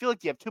pitching, but I feel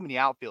like you have too many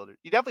outfielders.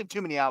 You definitely have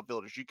too many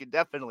outfielders. You could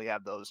definitely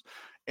have those.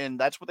 And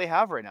that's what they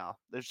have right now.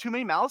 There's too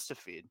many mouths to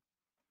feed.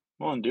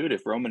 Well, and dude,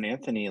 if Roman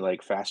Anthony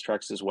like fast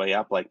tracks his way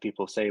up, like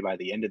people say by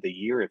the end of the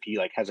year, if he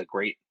like has a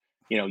great,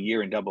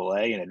 year in Double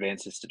A and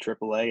advances to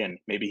Triple A, and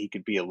maybe he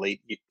could be a late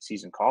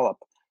season call up,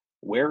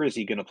 where is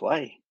he going to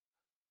play?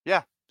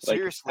 Yeah. Like,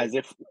 Seriously. as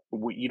if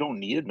you don't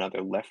need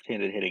another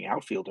left-handed hitting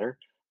outfielder,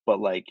 but,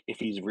 like, if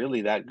he's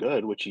really that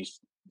good, which he's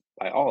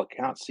by all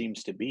accounts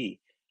seems to be,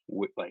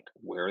 like,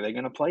 where are they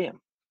gonna play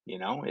him? You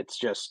know? It's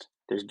just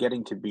there's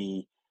getting to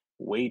be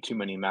way too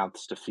many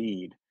mouths to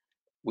feed,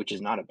 which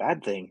is not a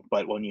bad thing,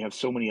 but when you have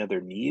so many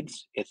other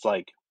needs, it's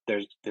like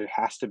there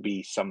has to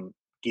be some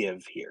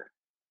give here.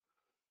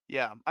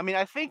 Yeah. I mean,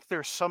 I think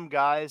there's some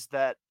guys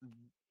that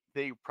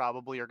they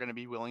probably are gonna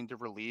be willing to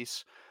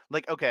release.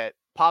 Like, okay,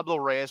 Pablo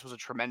Reyes was a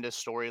tremendous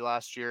story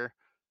last year.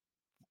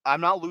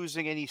 I'm not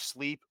losing any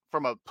sleep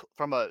from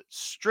a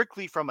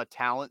strictly from a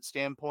talent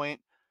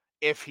standpoint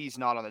if he's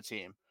not on the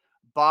team.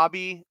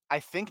 Bobby, I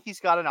think he's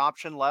got an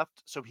option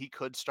left, so he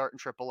could start in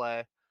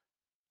AAA.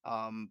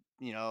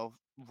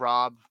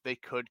 Rob, they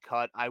could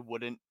cut. I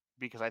wouldn't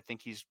because I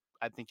think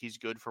he's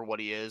good for what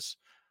he is.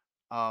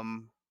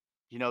 Um,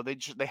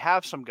 they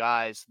have some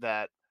guys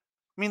that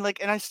I mean,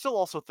 like, and I still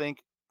also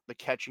think the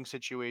catching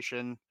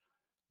situation,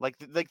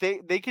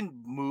 they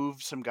can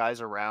move some guys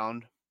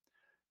around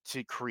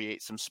to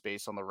create some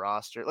space on the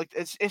roster. Like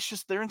it's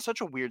just they're in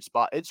such a weird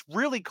spot. It's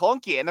really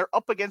clunky and they're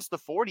up against the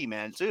 40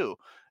 man too.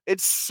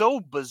 It's so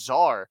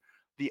bizarre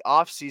the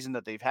offseason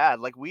that they've had.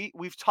 Like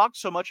we've talked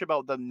so much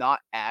about them not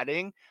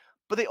adding,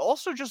 but they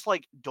also just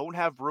like don't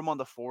have room on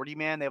the 40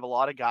 man. They have a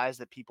lot of guys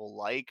that people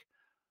like,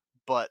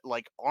 but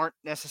like aren't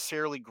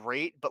necessarily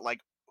great, but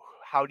like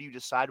how do you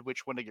decide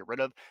which one to get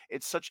rid of?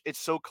 It's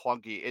so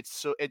clunky.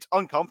 It's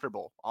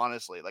uncomfortable,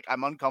 honestly. Like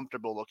I'm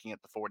uncomfortable looking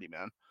at the 40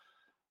 man.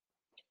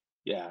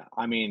 Yeah,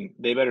 I mean,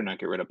 they better not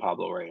get rid of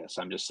Pablo Reyes,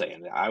 I'm just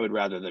saying that I would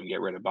rather them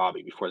get rid of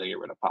Bobby before they get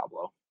rid of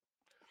Pablo.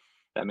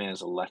 That man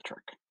is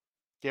electric.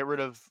 Get rid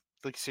of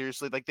like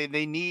seriously, like they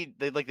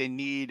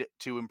need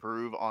to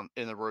improve on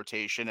in the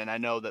rotation. And I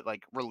know that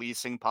like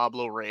releasing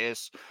Pablo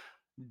Reyes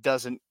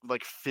doesn't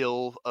like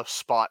fill a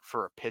spot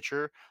for a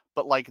pitcher,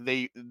 but like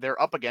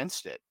they're up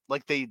against it.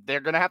 Like they're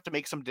gonna have to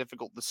make some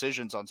difficult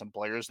decisions on some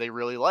players they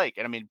really like.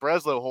 And I mean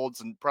Breslow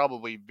holds in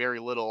probably very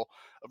little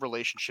of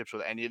relationships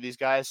with any of these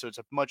guys, so it's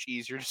a much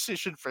easier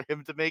decision for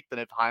him to make than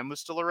if Heim was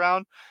still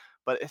around.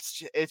 But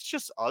it's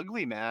just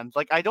ugly, man.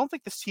 Like I don't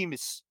think this team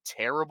is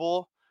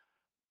terrible,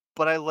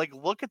 but I, like,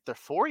 look at the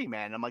 40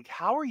 man, I'm like,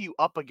 "How are you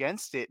up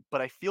against it?"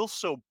 But I feel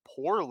so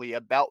poorly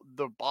about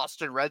the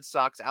Boston Red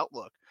Sox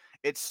outlook.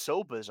 It's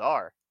so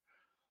bizarre.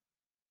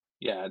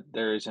 Yeah,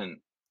 there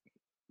isn't,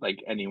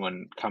 like,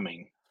 anyone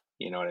coming,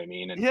 you know what I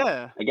mean? And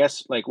Yeah. I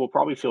guess, like, we'll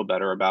probably feel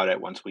better about it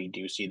once we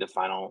do see the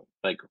final,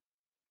 like,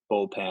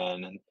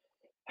 bullpen, and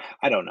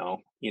I don't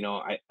know,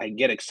 I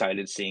get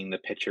excited seeing the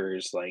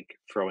pitchers, like,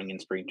 throwing in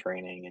spring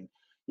training, and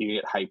you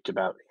get hyped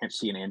about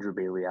seeing Andrew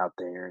Bailey out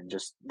there and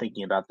just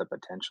thinking about the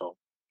potential.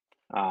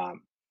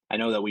 Um, I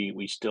know that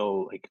we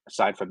still, like,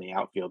 aside from the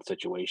outfield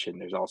situation,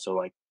 there's also,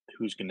 like,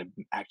 who's gonna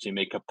actually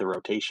make up the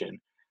rotation.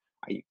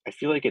 I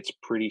feel like it's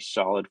pretty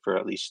solid for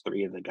at least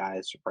 3 of the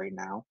guys right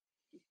now.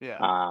 Yeah.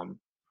 Um,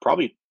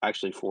 Probably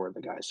actually 4 of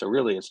the guys. So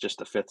really it's just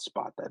the 5th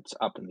spot that's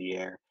up in the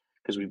air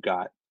because we've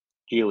got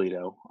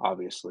Giolito,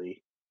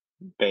 obviously,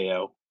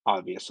 Bayo,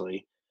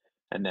 obviously,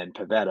 and then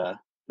Pavetta,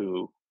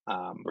 who,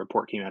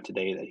 report came out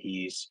today that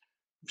he's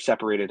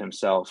separated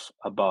himself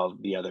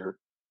above the other,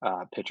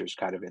 pitchers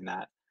kind of in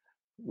that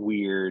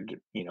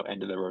weird,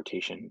 end of the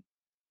rotation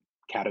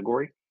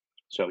category.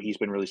 So he's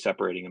been really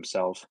separating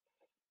himself.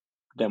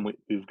 Then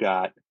we've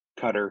got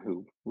Cutter,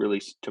 who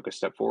really took a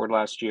step forward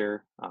last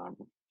year.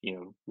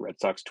 Red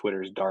Sox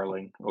Twitter's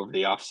darling over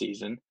the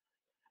offseason.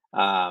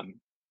 Um,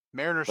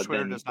 Mariners but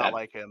Twitter then does not that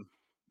like him.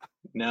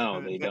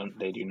 no, they don't.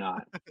 They do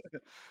not.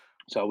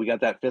 So we got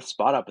that 5th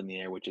spot up in the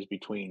air, which is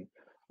between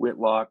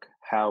Whitlock,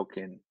 Hauk,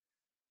 and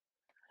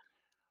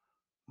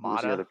who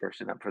was the other Mata,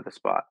 person up for the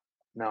spot?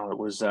 No, it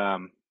was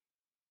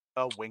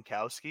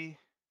Winkowski.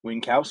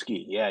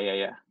 Winkowski. Yeah, yeah,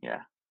 yeah,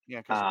 yeah.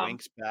 Yeah, because Um,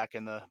 Wink's back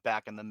in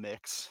the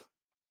mix.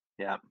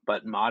 Yeah,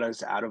 but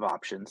Mata's out of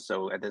options,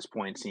 so at this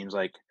point, seems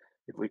like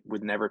if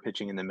with never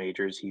pitching in the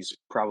majors, he's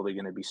probably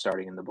going to be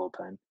starting in the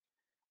bullpen.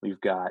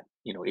 We've got,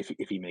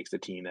 if he makes the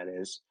team, that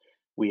is.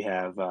 We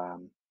have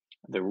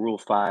the Rule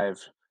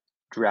 5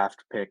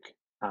 draft pick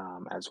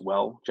as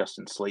well,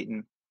 Justin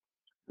Slayton,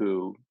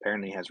 who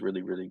apparently has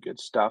really, really good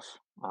stuff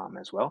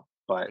as well,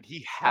 but But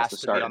he has to has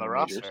to be start on in the the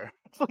majors. roster.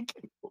 Like,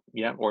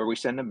 Yeah, or we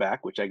send him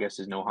back, which I guess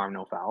is no harm,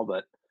 no foul,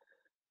 but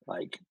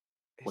like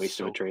it's waste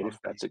of a so trade if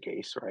clunky. that's the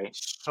case, right?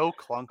 So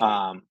clunky.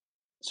 Um,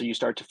 so you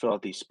start to fill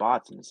out these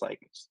spots, and it's like,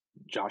 is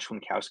Josh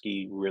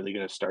Winkowski really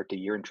going to start the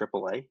year in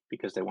AAA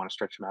because they want to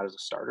stretch him out as a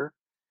starter?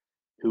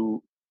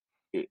 Who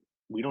it,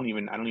 I don't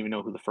even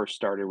know who the first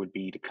starter would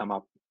be to come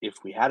up if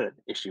we had an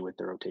issue with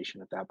the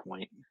rotation at that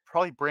point.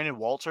 Probably Brandon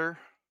Walter.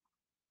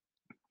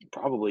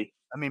 Probably.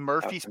 I mean,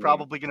 Murphy's I mean,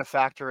 probably gonna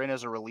factor in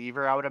as a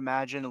reliever, I would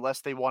imagine,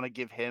 unless they wanna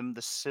give him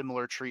the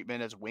similar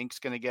treatment as Wink's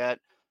gonna get,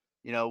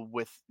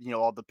 with,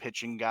 all the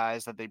pitching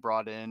guys that they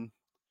brought in.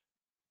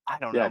 I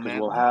don't yeah, know, because man.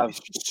 we'll Like, have it's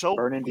just so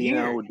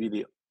Bernardino weird. would be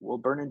the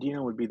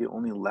Bernardino would be the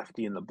only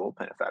lefty in the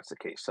bullpen if that's the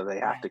case. So they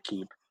have Yeah. to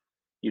keep.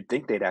 You'd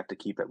think they'd have to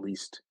keep at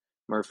least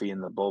Murphy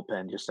in the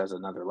bullpen just as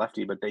another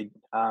lefty, but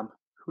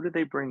who did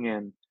they bring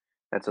in?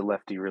 That's a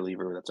lefty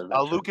reliever that's a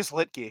veteran. Lucas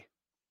Litke.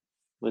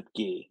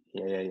 Litke.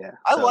 Yeah, yeah, yeah.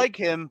 I So, like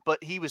him,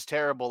 but he was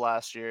terrible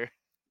last year.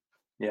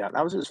 yeah,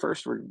 that was his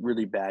first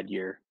really bad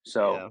year.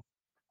 So,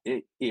 Yeah.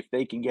 if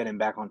they can get him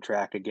back on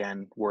track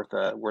again, worth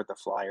a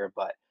flyer.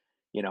 But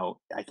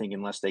I think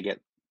unless they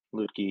get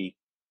Lutke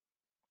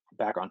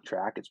back on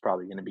track, it's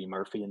probably going to be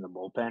Murphy in the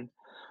bullpen.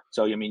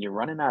 So, I mean, you're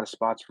running out of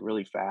spots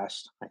really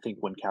fast. I think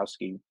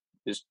Winkowski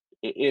is,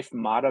 if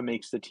Mata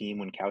makes the team,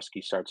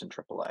 Winkowski starts in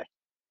AAA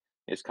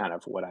is kind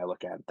of what I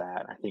look at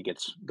that. I think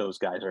it's those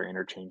guys are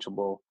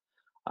interchangeable.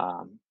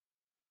 Um,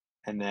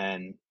 and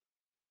then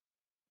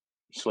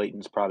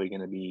Slayton's probably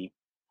going to be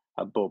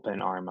a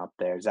bullpen arm up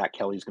there. Zach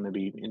Kelly's going to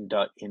be in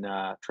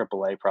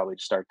AAA probably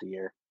to start the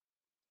year.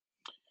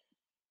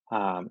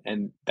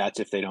 And that's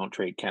if they don't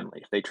trade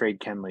Kenley. If they trade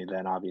Kenley,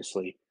 then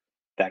obviously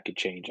that could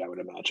change, I would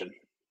imagine.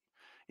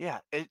 Yeah,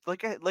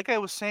 like I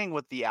was saying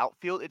with the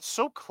outfield, it's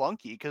so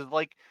clunky because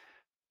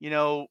you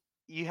know,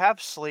 you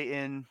have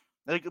Slayton,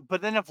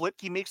 but then if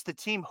Lipke makes the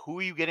team, who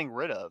are you getting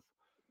rid of?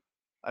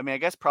 I mean, I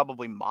guess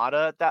probably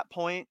Mata at that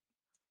point,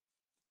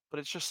 but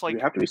it's just It would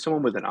like, have to be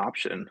someone with an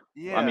option. I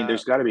mean, yeah,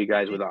 there's got to be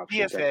guys with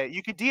options. DFA.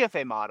 You could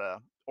DFA Mata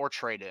or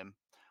trade him,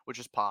 which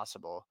is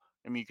possible.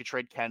 I mean, you could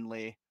trade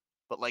Kenley,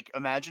 but like,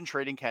 imagine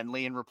trading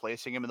Kenley and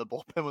replacing him in the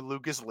bullpen with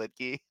Lucas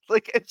Litke.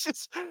 Like,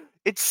 it's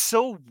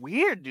so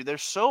weird, dude. They're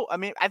so. I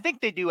mean, I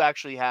think they do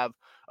actually have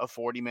a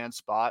 40-man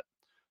spot.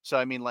 So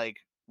I mean, like,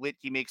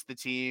 Litke makes the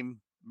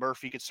team.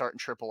 Murphy could start in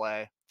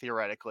AAA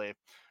theoretically.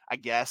 I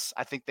guess.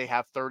 I think they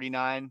have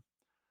 39.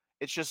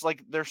 It's just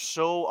like they're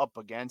so up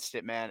against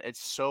it, man.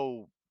 It's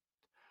so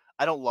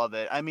I don't love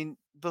it. I mean,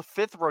 the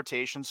 5th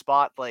rotation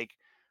spot, like,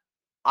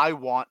 I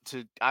want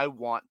to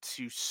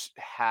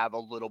have a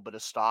little bit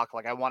of stock.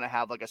 Like, I wanna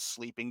have, like, a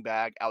sleeping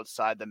bag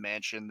outside the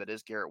mansion that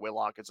is Garrett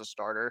Whitlock as a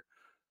starter.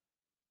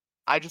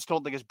 I just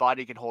don't think his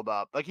body can hold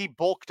up. Like, he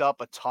bulked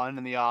up a ton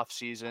in the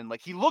offseason.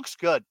 Like, he looks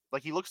good.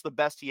 Like, he looks the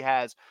best he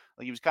has.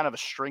 Like, he was kind of a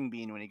string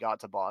bean when he got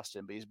to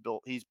Boston, but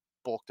he's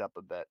bulked up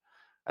a bit.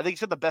 I think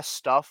he's got the best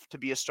stuff to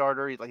be a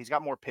starter. He's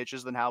got more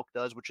pitches than Houck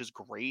does, which is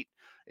great.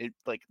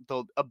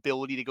 The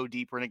ability to go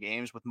deeper into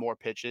games with more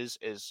pitches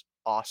is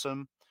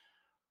awesome.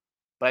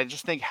 But I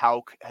just think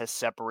Houck has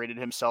separated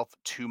himself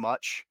too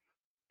much,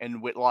 and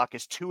Whitlock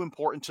is too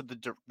important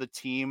to the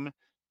team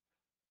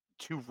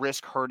to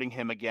risk hurting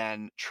him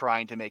again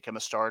trying to make him a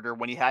starter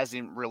when he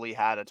hasn't really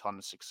had a ton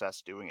of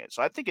success doing it.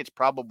 So I think it's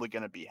probably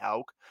gonna be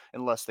Houck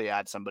unless they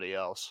add somebody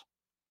else.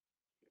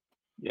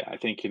 Yeah, I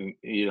think in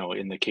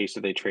the case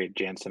that they trade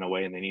Jansen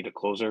away and they need a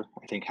closer,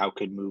 I think how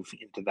could move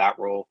into that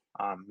role.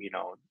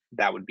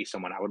 That would be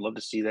someone I would love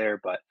to see there,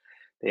 but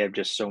they have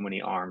just so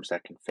many arms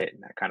that can fit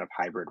in that kind of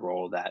hybrid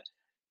role that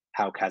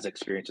Hauk has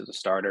experience as a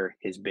starter.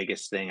 His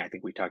biggest thing, I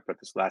think we talked about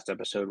this last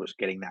episode, was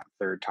getting that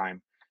third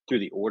time through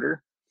the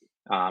order,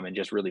 and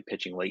just really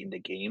pitching late into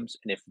games.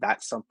 And if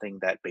that's something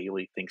that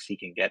Bailey thinks he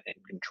can get in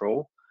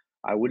control,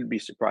 I wouldn't be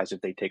surprised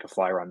if they take a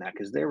flyer on that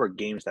because there were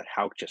games that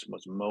Hauk just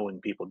was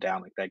mowing people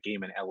down, like that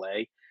game in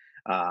LA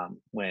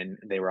when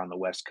they were on the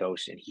West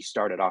Coast, and he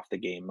started off the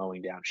game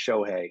mowing down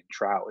Shohei and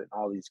Trout and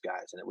all these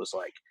guys, and it was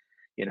like,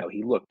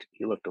 he looked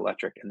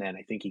electric, and then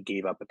I think he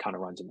gave up a ton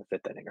of runs in the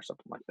fifth inning or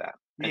something like that,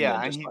 and Yeah,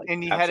 then and just he like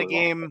and absolutely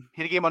lost it.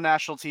 he had a game on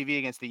national TV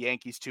against the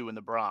Yankees too in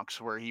the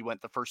Bronx where he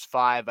went the first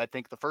 5. I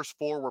think the first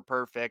 4 were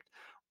perfect.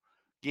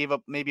 Gave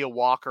up maybe a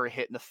walk or a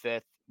hit in the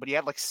 5th, but he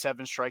had like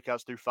 7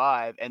 strikeouts through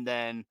 5, and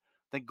then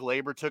I think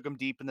Glaber took him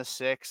deep in the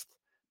 6th.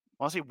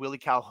 I wanna say Willie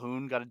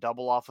Calhoun got a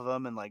double off of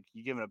him, and, like,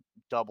 you giving up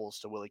doubles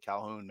to Willie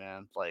Calhoun,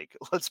 man. Like,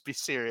 let's be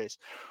serious.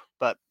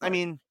 But, I Right.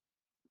 mean,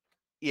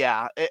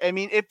 yeah, I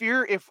mean,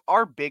 if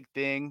our big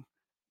thing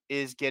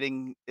is,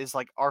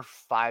 like, our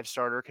 5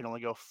 starter can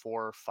only go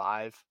 4 or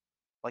 5,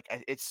 like,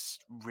 it's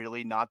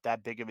really not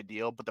that big of a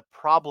deal, but the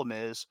problem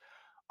is,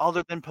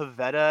 other than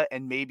Pavetta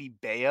and maybe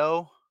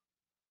Bayo,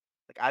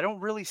 like, I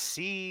don't really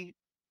see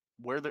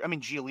where they're I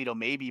mean, Giolito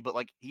maybe, but,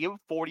 like, he had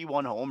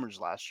 41 homers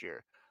last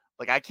year.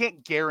 Like, I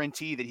can't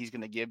guarantee that he's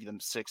gonna give them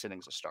 6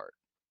 innings a start,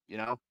 you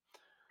know?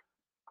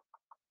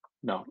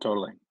 No,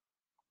 totally.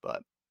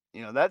 But,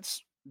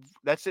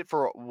 that's it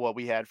for what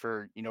we had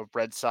for,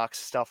 Red Sox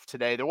stuff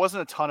today. There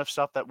wasn't a ton of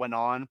stuff that went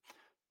on,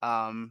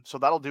 so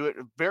that'll do it.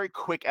 A very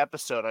quick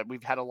episode.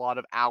 We've had a lot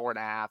of hour and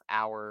a half,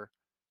 hour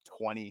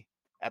 20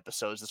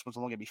 episodes. This one's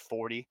only gonna be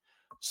 40.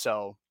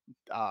 So,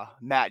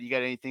 Matt, you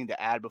got anything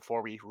to add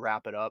before we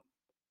wrap it up?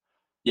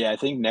 Yeah, I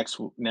think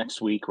next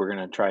week we're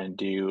gonna try and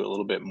do a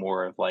little bit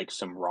more of like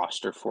some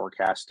roster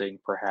forecasting,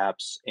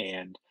 perhaps,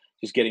 and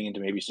just getting into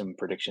maybe some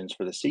predictions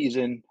for the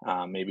season,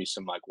 maybe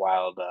some like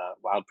wild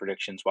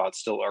predictions while it's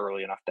still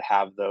early enough to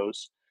have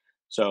those.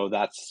 So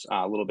that's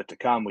a little bit to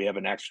come. We have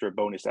an extra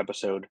bonus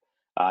episode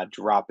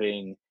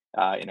dropping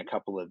in a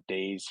couple of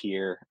days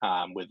here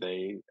with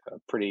a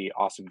pretty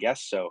awesome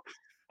guest. So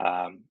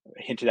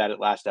hinted at it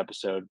last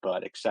episode,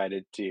 but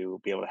excited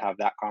to be able to have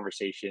that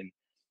conversation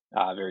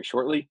very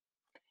shortly.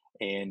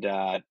 And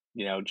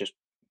just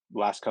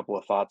last couple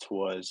of thoughts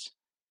was,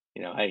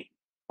 hey,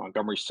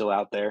 Montgomery's still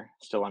out there,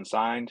 still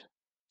unsigned,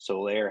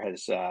 Soler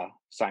has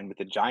signed with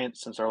the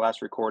Giants since our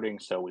last recording,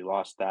 so we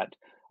lost that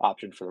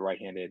option for the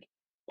right-handed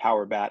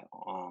power bat.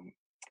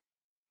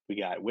 We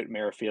got Whit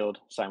Merrifield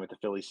signed with the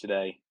Phillies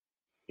today.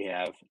 We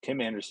have Tim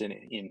Anderson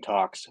in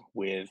talks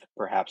with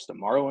perhaps the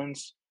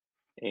Marlins,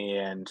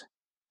 and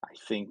I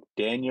think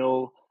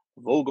Daniel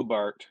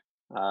Vogelbart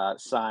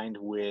signed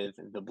with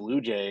the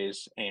Blue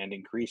Jays and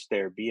increased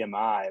their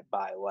BMI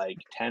by like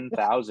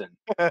 10,000.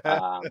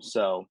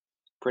 So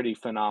pretty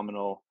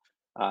phenomenal,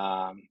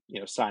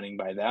 signing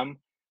by them.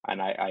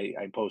 And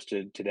I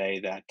posted today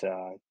that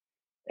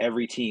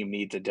every team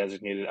needs a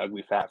designated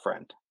ugly fat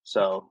friend.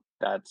 So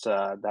that's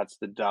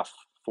the duff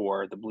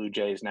for the Blue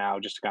Jays now,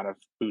 just to kind of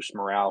boost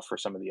morale for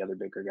some of the other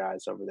bigger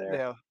guys over there.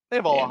 They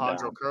have And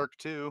Alejandro Kirk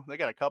too. They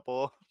got a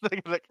couple.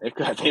 Like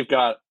they've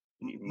got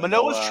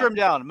Manoah's Manoa. trimmed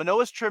down.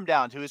 Manoah's trimmed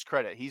down to his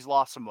credit. He's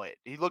lost some weight.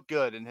 He looked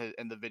good in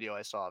the video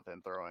I saw of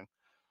him throwing.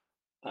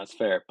 That's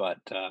fair, but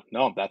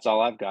no, that's all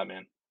I've got,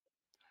 man.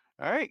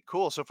 All right,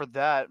 cool. So for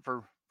that,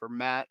 for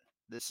Matt,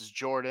 this is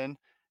Jordan.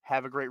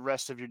 Have a great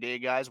rest of your day,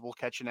 guys. We'll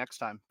catch you next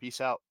time. Peace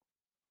out.